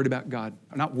worried about God.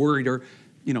 I'm not worried or,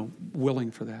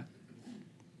 willing for that.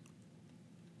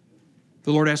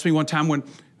 The Lord asked me one time when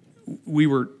we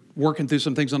were working through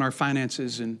some things on our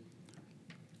finances, and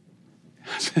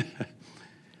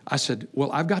I said,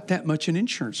 well, I've got that much in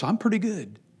insurance, so I'm pretty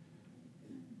good.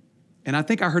 And I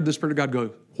think I heard the Spirit of God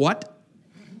go, what?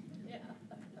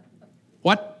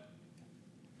 What?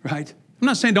 Right? I'm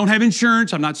not saying don't have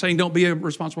insurance. I'm not saying don't be a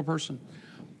responsible person.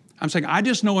 I'm saying I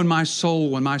just know in my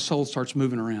soul, when my soul starts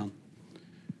moving around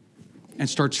and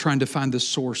starts trying to find the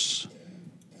source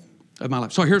of my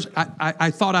life. So I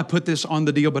thought I put this on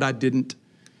the deal, but I didn't.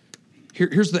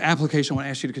 Here's the application I want to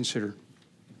ask you to consider.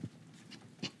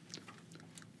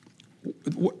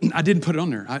 I didn't put it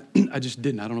on there. I just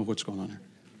didn't. I don't know what's going on there.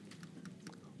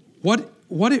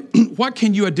 What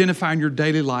can you identify in your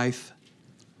daily life?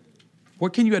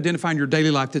 What can you identify in your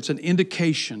daily life that's an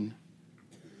indication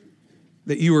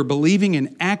that you are believing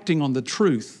and acting on the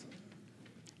truth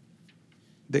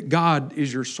that God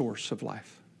is your source of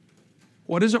life?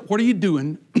 What is it? What are you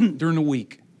doing during the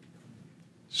week?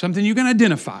 Something you can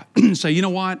identify. Say, you know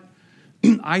what?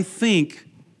 I think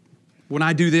when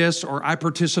I do this, or I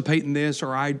participate in this,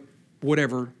 or I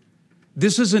whatever,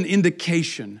 this is an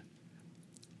indication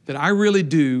that I really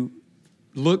do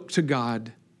look to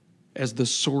God as the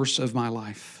source of my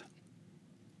life.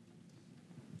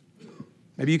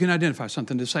 Maybe you can identify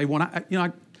something to say, it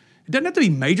doesn't have to be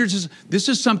major. This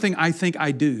is something I think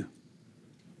I do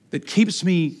that keeps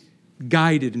me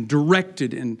guided and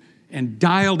directed and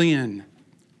dialed in,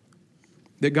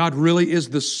 that God really is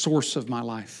the source of my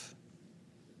life.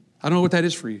 I don't know what that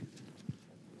is for you.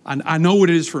 I know what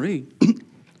it is for me.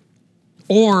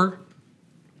 Or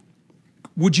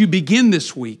would you begin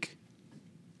this week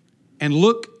and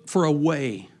look for a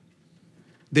way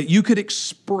that you could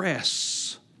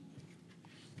express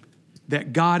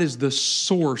that God is the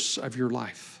source of your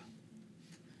life?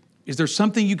 Is there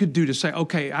something you could do to say,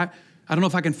 okay, I don't know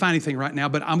if I can find anything right now,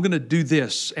 but I'm going to do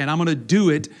this, and I'm going to do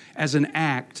it as an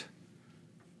act.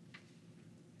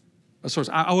 A source.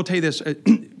 I will tell you this.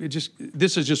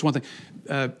 This is just one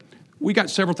thing. We got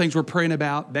several things we're praying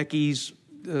about. Becky's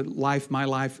life, my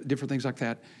life, different things like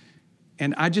that.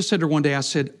 And I just said to her one day, I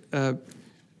said,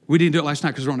 we didn't do it last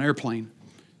night because we're on an airplane.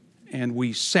 And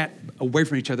we sat away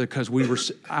from each other because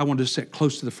I wanted to sit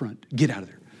close to the front. Get out of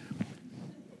there.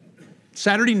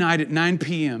 Saturday night at 9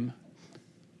 p.m.,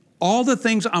 all the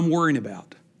things I'm worrying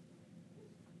about,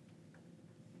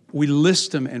 we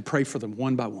list them and pray for them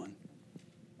one by one.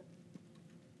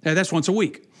 Now, that's once a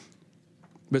week.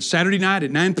 But Saturday night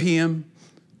at 9 p.m.,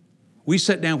 we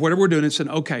sat down, whatever we're doing, and said,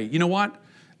 okay, you know what?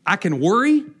 I can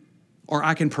worry or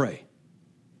I can pray.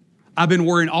 I've been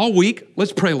worrying all week.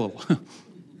 Let's pray a little.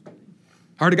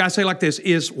 I heard a guy say like this,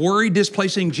 is worry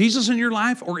displacing Jesus in your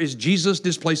life, or is Jesus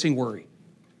displacing worry?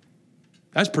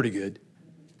 That's pretty good.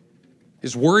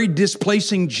 Is worry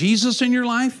displacing Jesus in your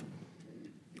life,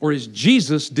 or is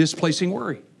Jesus displacing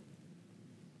worry?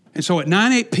 And so at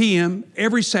 8 p.m.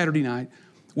 every Saturday night,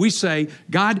 we say,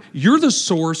 God, you're the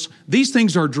source. These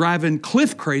things are driving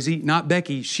Cliff crazy, not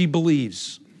Becky. She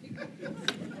believes.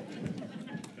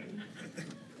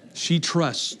 She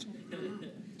trusts.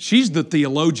 She's the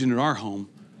theologian in our home.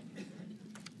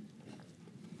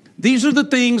 These are the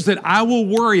things that I will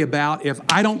worry about if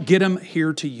I don't get them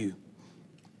here to you.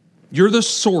 You're the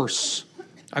source.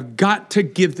 I've got to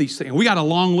give these things. We got a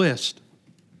long list.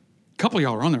 A couple of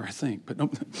y'all are on there, I think, but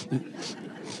no.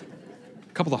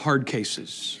 A couple of hard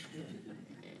cases.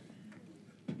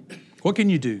 What can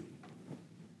you do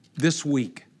this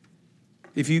week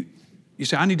if you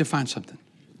say, I need to find something?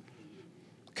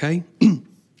 Okay?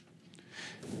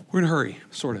 We're in a hurry,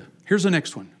 sort of. Here's the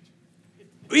next one.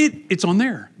 It's on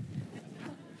there.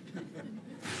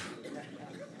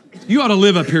 You ought to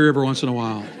live up here every once in a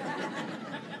while.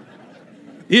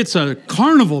 It's a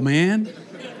carnival, man.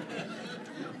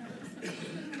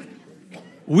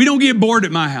 We don't get bored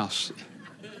at my house.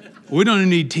 We don't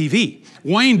need TV.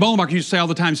 Wayne Bollenbach used to say all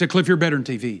the time, he said, Cliff, you're better than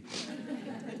TV.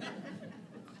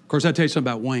 Of course, I'll tell you something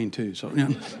about Wayne, too. So,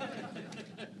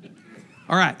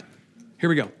 All right, here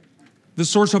we go. The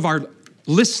source of our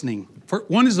listening.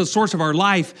 One is the source of our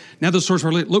life, now the source of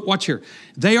our look, watch here.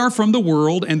 They are from the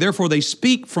world, and therefore they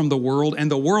speak from the world, and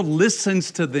the world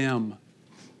listens to them.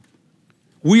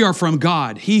 We are from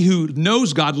God. He who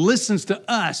knows God listens to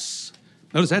us.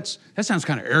 Notice that sounds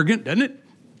kind of arrogant, doesn't it?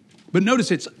 But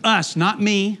notice it's us, not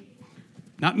me.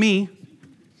 Not me.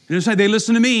 They don't say they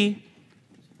listen to me.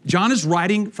 John is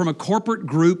writing from a corporate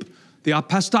group, the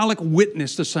apostolic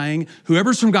witness to saying,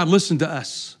 whoever's from God, listen to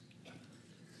us.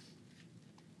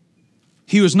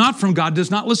 He who is not from God does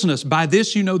not listen to us. By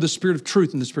this you know the spirit of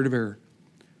truth and the spirit of error.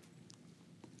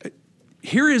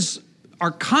 Here is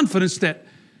our confidence that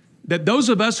those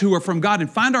of us who are from God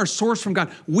and find our source from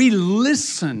God, we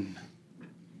listen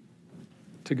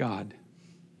to God.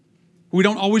 We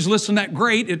don't always listen that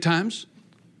great at times,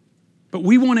 but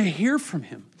we want to hear from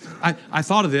Him. I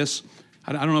thought of this.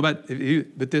 I don't know about you,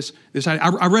 but this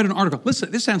I read an article. Listen,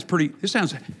 this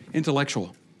sounds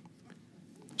intellectual.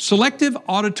 Selective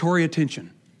auditory attention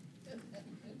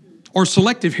or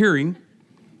selective hearing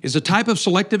is a type of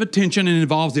selective attention and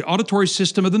involves the auditory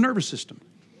system of the nervous system.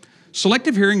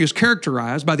 Selective hearing is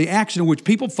characterized by the action in which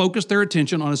people focus their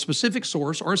attention on a specific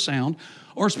source or a sound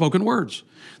or spoken words.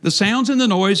 The sounds and the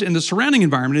noise in the surrounding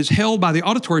environment is held by the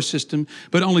auditory system,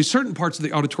 but only certain parts of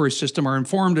the auditory system are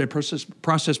informed and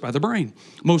processed by the brain.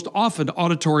 Most often,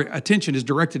 auditory attention is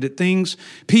directed at things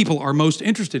people are most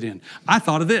interested in. I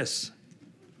thought of this.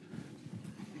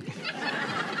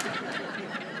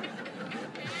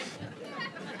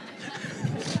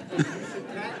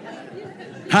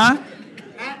 Huh?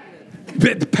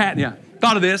 Pat, yeah.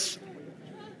 Thought of this.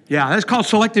 Yeah, that's called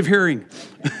selective hearing.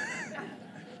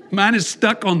 Mine is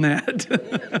stuck on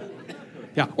that.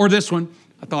 Yeah, or this one.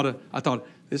 I thought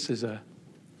this is a.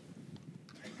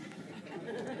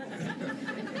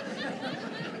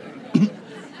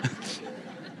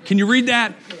 Can you read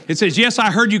that? It says, "Yes,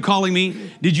 I heard you calling me.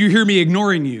 Did you hear me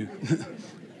ignoring you?"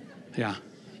 Yeah.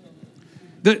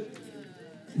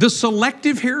 The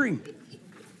selective hearing.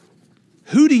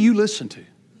 Who do you listen to?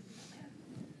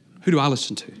 Who do I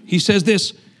listen to? He says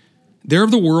this, they're of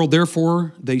the world,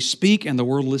 therefore they speak and the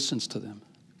world listens to them.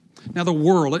 Now the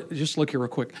world, just look here real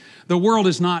quick. The world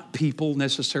is not people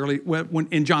necessarily. When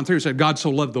in John 3 it said God so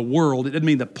loved the world, it didn't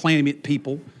mean the planet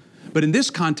people. But in this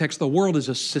context, the world is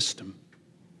a system.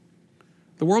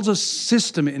 The world's a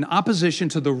system in opposition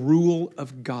to the rule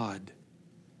of God.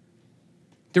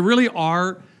 There really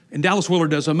are, and Dallas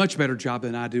Willard does a much better job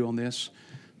than I do on this,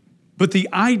 but the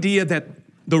idea that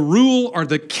the rule or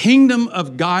the kingdom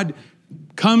of God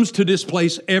comes to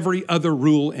displace every other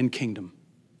rule and kingdom.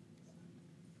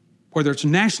 Whether it's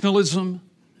nationalism,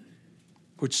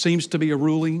 which seems to be a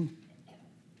ruling,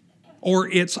 or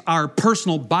it's our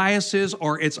personal biases,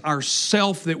 or it's our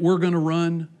self that we're going to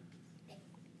run,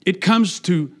 it comes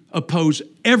to oppose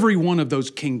every one of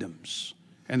those kingdoms.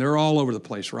 And they're all over the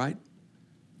place, right?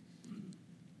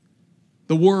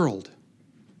 The world,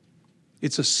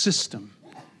 it's a system.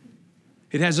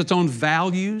 It has its own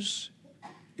values,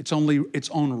 its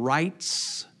own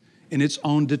rights, and its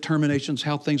own determinations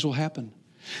how things will happen.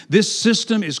 This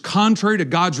system is contrary to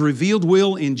God's revealed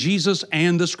will in Jesus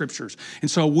and the Scriptures.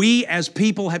 And so we as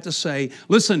people have to say,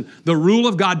 listen, the rule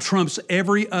of God trumps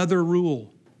every other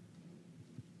rule,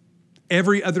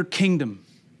 every other kingdom,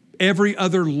 every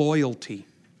other loyalty.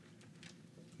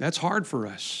 That's hard for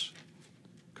us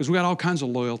because we got all kinds of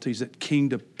loyalties that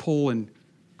came to pull and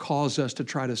cause us to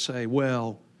try to say,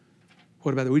 well,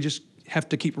 what about that? We just have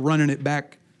to keep running it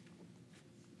back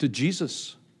to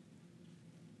Jesus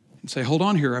and say, hold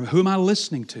on here. Who am I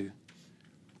listening to?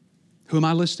 Who am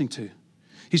I listening to?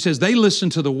 He says they listen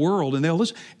to the world and they'll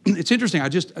listen. It's interesting. I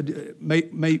just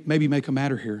maybe make a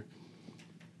matter here.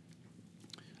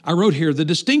 I wrote here the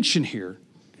distinction here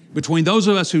between those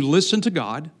of us who listen to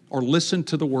God or listen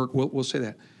to the work, we'll say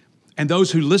that, and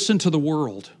those who listen to the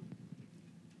world,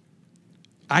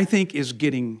 I think is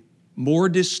getting more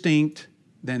distinct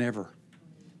than ever.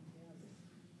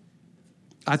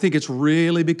 I think it's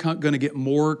really going to get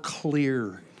more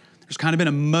clear. There's kind of been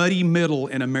a muddy middle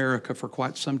in America for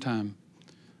quite some time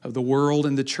of the world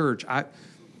and the church.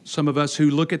 Some of us who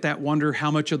look at that wonder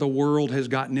how much of the world has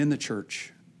gotten in the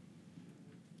church.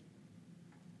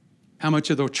 How much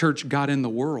of the church got in the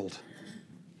world?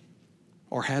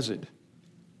 Or has it?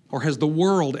 Or has the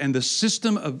world and the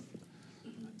system of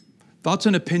thoughts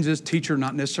and opinions, teacher,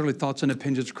 not necessarily thoughts and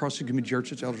opinions across the community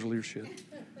church, it's elders leadership.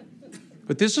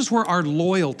 But this is where our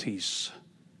loyalties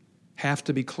have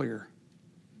to be clear.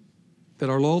 That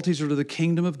our loyalties are to the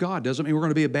kingdom of God. Doesn't mean we're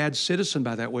going to be a bad citizen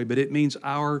by that way, but it means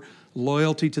our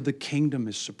loyalty to the kingdom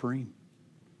is supreme.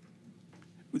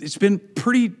 It's been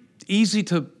pretty easy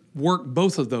to work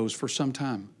both of those for some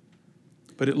time,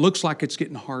 but it looks like it's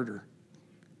getting harder.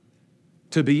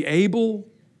 To be able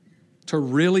to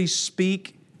really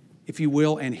speak, if you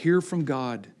will, and hear from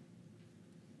God,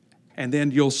 and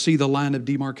then you'll see the line of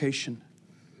demarcation.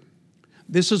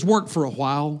 This has worked for a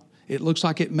while. It looks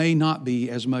like it may not be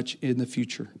as much in the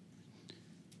future.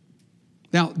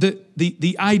 Now,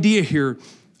 the idea here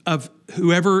of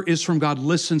whoever is from God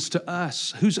listens to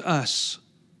us. Who's us?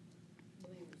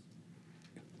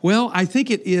 Well, I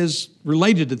think it is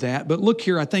related to that, but look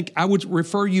here, I think I would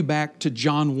refer you back to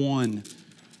John 1.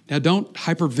 Now, don't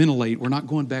hyperventilate. We're not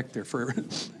going back there forever.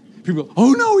 People go,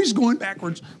 oh no, he's going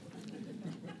backwards.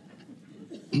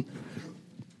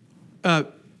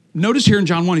 Notice here in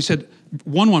John 1, he said,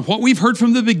 1:1, what we've heard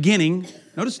from the beginning,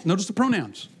 notice the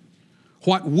pronouns.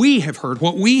 What we have heard,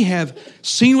 what we have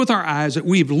seen with our eyes, that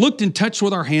we've looked and touched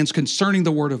with our hands concerning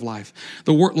the word of life.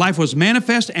 The word life was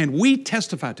manifest and we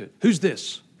testify to it. Who's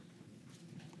this?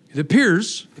 It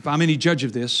appears, if I'm any judge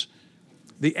of this,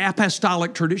 the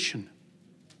apostolic tradition.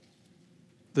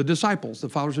 The disciples, the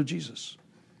followers of Jesus,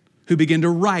 who begin to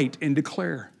write and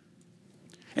declare.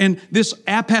 And this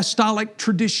apostolic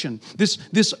tradition,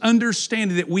 this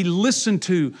understanding that we listen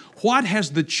to, what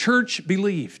has the church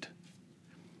believed?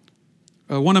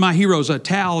 One of my heroes,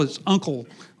 Tal, his uncle,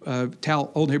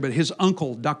 Tal Olden here, but his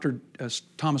uncle, Dr.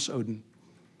 Thomas Oden,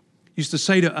 used to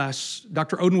say to us,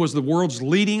 Dr. Oden was the world's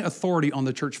leading authority on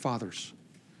the church fathers.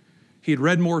 He had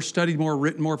read more, studied more,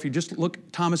 written more. If you just look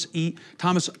at Thomas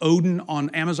Oden on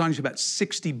Amazon, he's about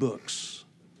 60 books.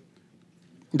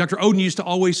 Dr. Oden used to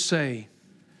always say,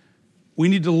 we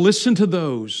need to listen to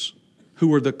those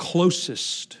who are the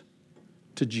closest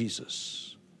to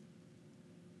Jesus.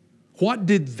 What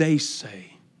did they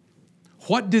say?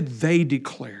 What did they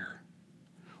declare?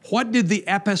 What did the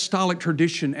apostolic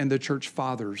tradition and the church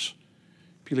fathers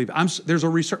believe? There's a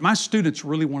research. My students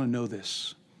really want to know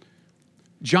this.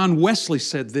 John Wesley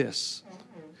said this.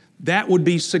 That would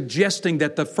be suggesting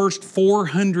that the first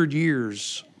 400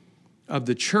 years of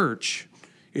the church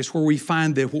is where we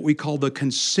find what we call the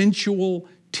consensual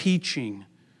teaching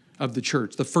of the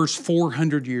church. The first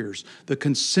 400 years, the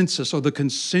consensus or the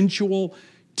consensual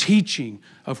teaching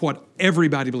of what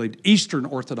everybody believed. Eastern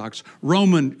Orthodox,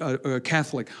 Roman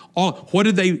Catholic, what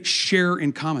did they share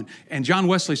in common? And John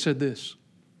Wesley said this,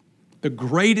 the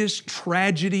greatest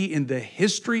tragedy in the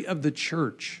history of the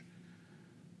church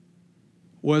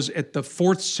was at the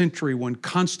 4th century when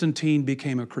Constantine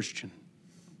became a Christian.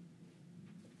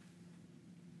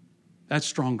 That's a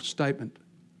strong statement.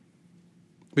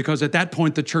 Because at that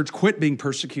point, the church quit being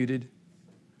persecuted.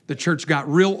 The church got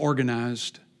real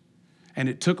organized. And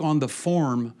it took on the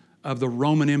form of the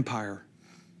Roman Empire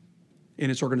in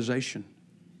its organization.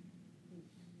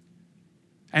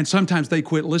 And sometimes they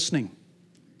quit listening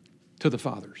to the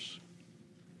fathers.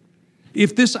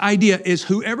 If this idea is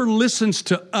whoever listens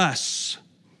to us,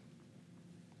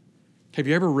 have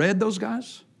you ever read those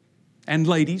guys? And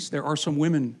ladies, there are some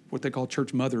women, what they call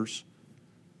church mothers.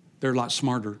 They're a lot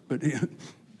smarter. But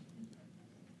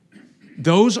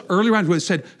those early writers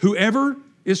said, whoever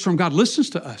is from God listens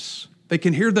to us. They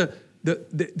can hear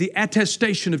the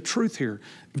attestation of truth here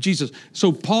of Jesus.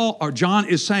 So John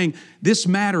is saying this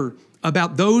matter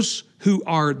about those who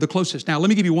are the closest. Now, let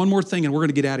me give you one more thing and we're going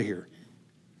to get out of here.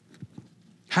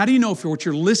 How do you know if what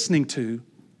you're listening to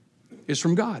is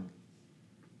from God?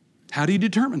 How do you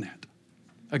determine that?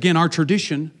 Again, our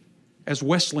tradition as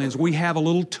Wesleyans, we have a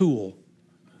little tool.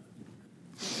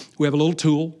 We have a little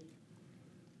tool.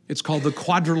 It's called the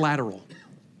quadrilateral.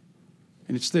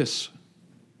 And it's this.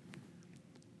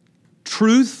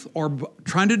 Truth, or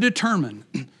trying to determine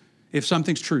if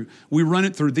something's true, we run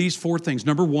it through these 4 things.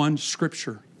 Number 1,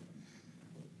 Scripture.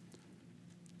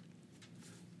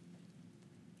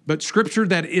 But Scripture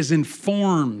that is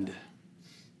informed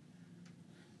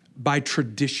by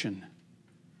tradition.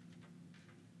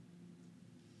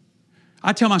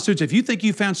 I tell my students, if you think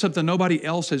you found something nobody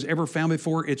else has ever found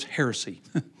before, it's heresy.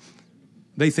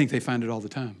 They think they find it all the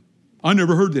time. I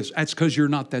never heard this. That's because you're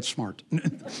not that smart.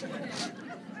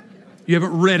 You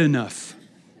haven't read enough.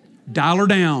 Dial her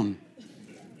down.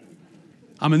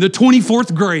 I'm in the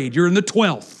 24th grade. You're in the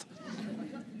 12th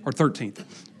or 13th.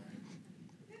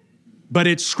 But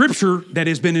it's Scripture that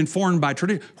has been informed by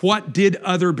tradition. What did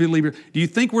other believers... Do you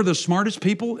think we're the smartest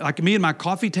people? Like me and my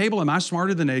coffee table, am I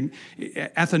smarter than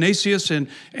Athanasius and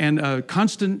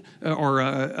Clement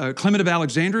of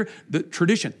Alexandria? The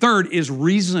tradition. Third is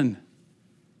reason.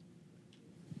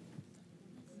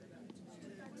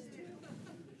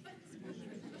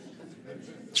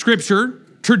 Scripture,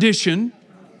 tradition.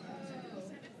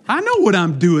 I know what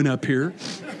I'm doing up here.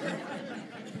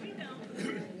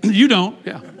 You don't,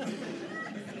 yeah.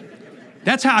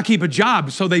 That's how I keep a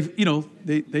job. So they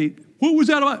what was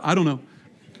that about? I don't know.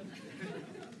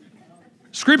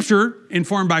 Scripture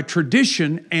informed by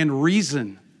tradition and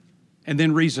reason. And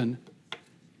then reason.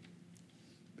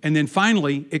 And then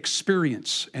finally,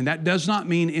 experience. And that does not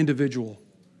mean individual.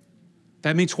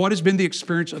 That means what has been the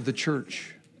experience of the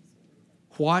church?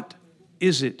 What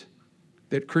is it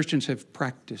that Christians have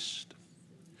practiced?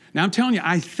 Now, I'm telling you,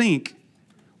 I think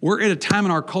we're at a time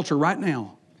in our culture right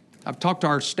now I've talked to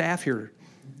our staff here.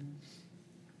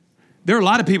 There are a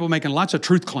lot of people making lots of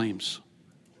truth claims.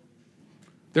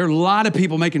 There are a lot of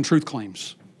people making truth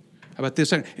claims about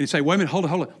this. And you say, wait a minute, hold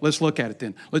on. Let's look at it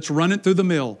then. Let's run it through the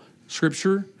mill.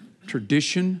 Scripture,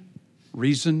 tradition,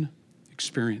 reason,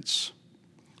 experience.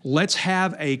 Let's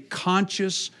have a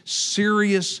conscious,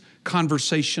 serious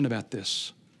conversation about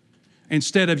this.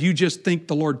 Instead of you just think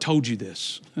the Lord told you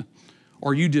this,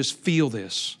 or you just feel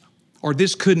this, or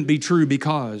this couldn't be true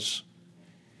because,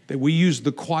 that we use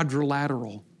the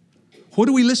quadrilateral. What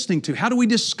are we listening to? How do we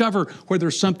discover whether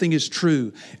something is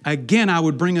true? Again, I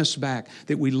would bring us back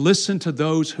that we listen to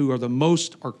those who are the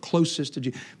most or closest to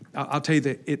Jesus. I'll tell you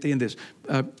that at the end of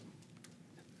this.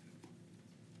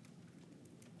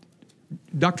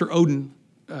 Dr. Oden,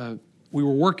 we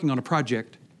were working on a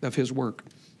project of his work.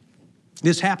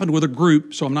 This happened with a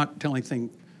group, so I'm not telling anything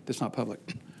that's not public.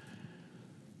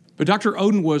 But Dr.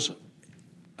 Oden was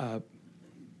a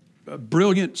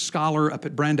brilliant scholar up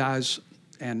at Brandeis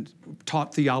and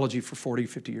taught theology for 40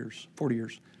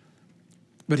 years.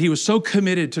 But he was so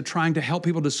committed to trying to help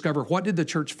people discover, what did the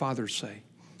church fathers say?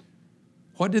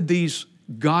 What did these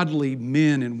godly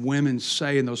men and women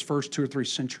say in those first 2 or 3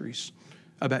 centuries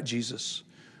about Jesus?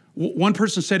 One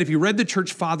person said, if you read the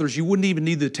church fathers, you wouldn't even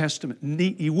need the Testament.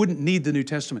 You wouldn't need the New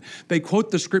Testament. They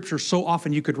quote the Scripture so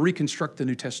often you could reconstruct the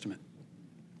New Testament.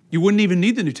 You wouldn't even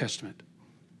need the New Testament.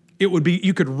 It would be,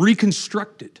 you could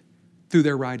reconstruct it through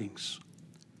their writings.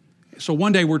 So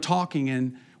one day we're talking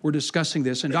and we're discussing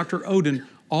this, and Dr. Oden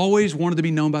always wanted to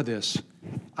be known by this: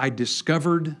 I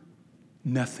discovered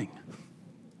nothing.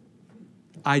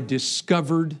 I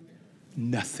discovered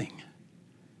nothing.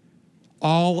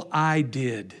 All I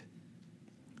did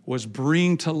was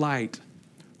bring to light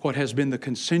what has been the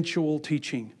consensual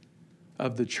teaching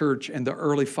of the church and the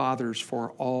early fathers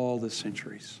for all the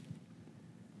centuries.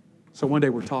 So one day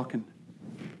we're talking,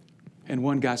 and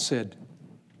one guy said,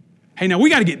 hey, now we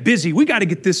got to get busy. We got to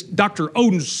get this Dr.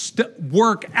 Oden's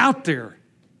work out there.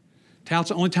 Tal, it's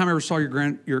the only time I ever saw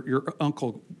your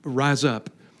uncle rise up.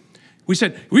 We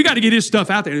said, we got to get his stuff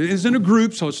out there. It's in a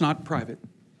group, so it's not private.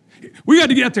 We got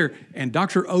to get out there. And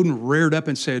Dr. Oden reared up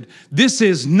and said, this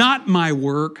is not my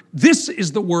work. This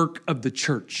is the work of the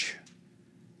church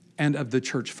and of the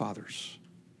church fathers.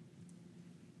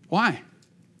 Why?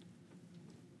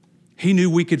 He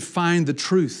knew we could find the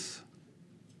truth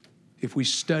if we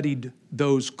studied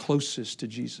those closest to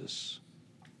Jesus.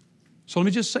 So let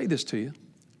me just say this to you.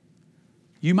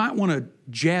 You might want to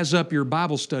jazz up your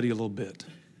Bible study a little bit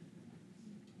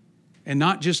and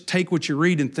not just take what you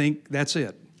read and think that's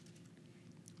it.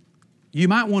 You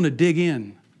might want to dig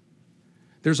in.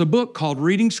 There's a book called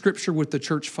Reading Scripture with the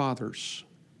Church Fathers.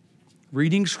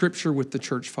 Reading Scripture with the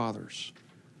Church Fathers.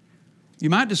 You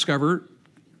might discover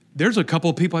there's a couple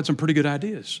of people had some pretty good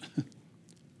ideas.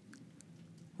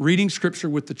 Reading Scripture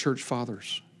with the Church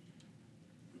Fathers.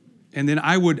 And then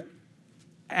I would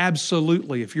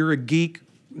absolutely, if you're a geek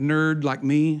nerd like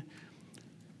me,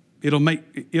 it'll make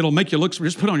you look,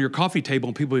 just put it on your coffee table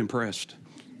and people will be impressed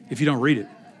if you don't read it.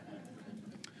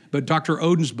 But Dr.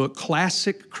 Oden's book,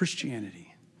 Classic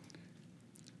Christianity.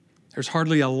 There's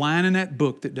hardly a line in that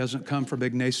book that doesn't come from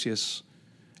Ignatius,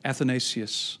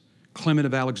 Athanasius, Clement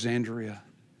of Alexandria,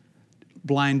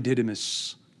 blind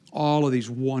Didymus, all of these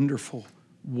wonderful,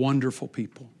 wonderful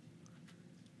people.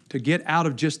 To get out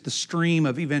of just the stream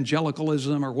of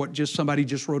evangelicalism or what somebody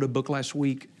just wrote a book last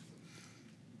week.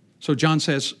 So John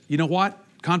says, you know what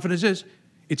confidence is?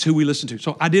 It's who we listen to.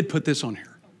 So I did put this on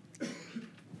here.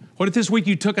 What if this week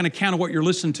you took an account of what you're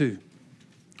listening to?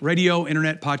 Radio,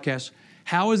 internet, podcasts.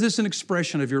 How is this an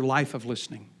expression of your life of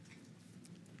listening?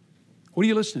 What are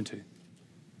you listening to?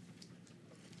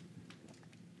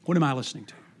 What am I listening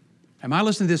to? Am I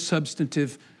listening to this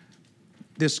substantive,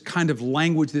 this kind of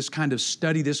language, this kind of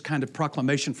study, this kind of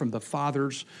proclamation from the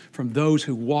fathers, from those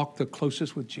who walk the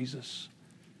closest with Jesus?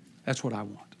 That's what I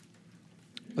want.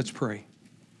 Let's pray.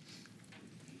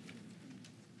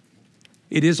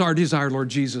 It is our desire, Lord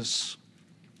Jesus,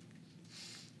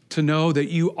 to know that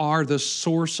you are the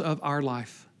source of our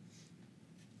life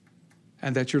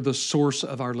and that you're the source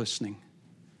of our listening.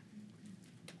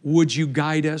 Would you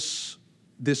guide us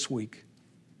this week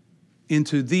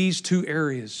into these 2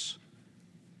 areas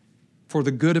for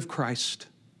the good of Christ,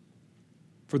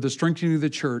 for the strengthening of the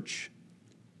church,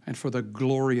 and for the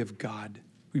glory of God?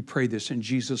 We pray this in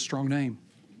Jesus' strong name.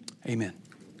 Amen.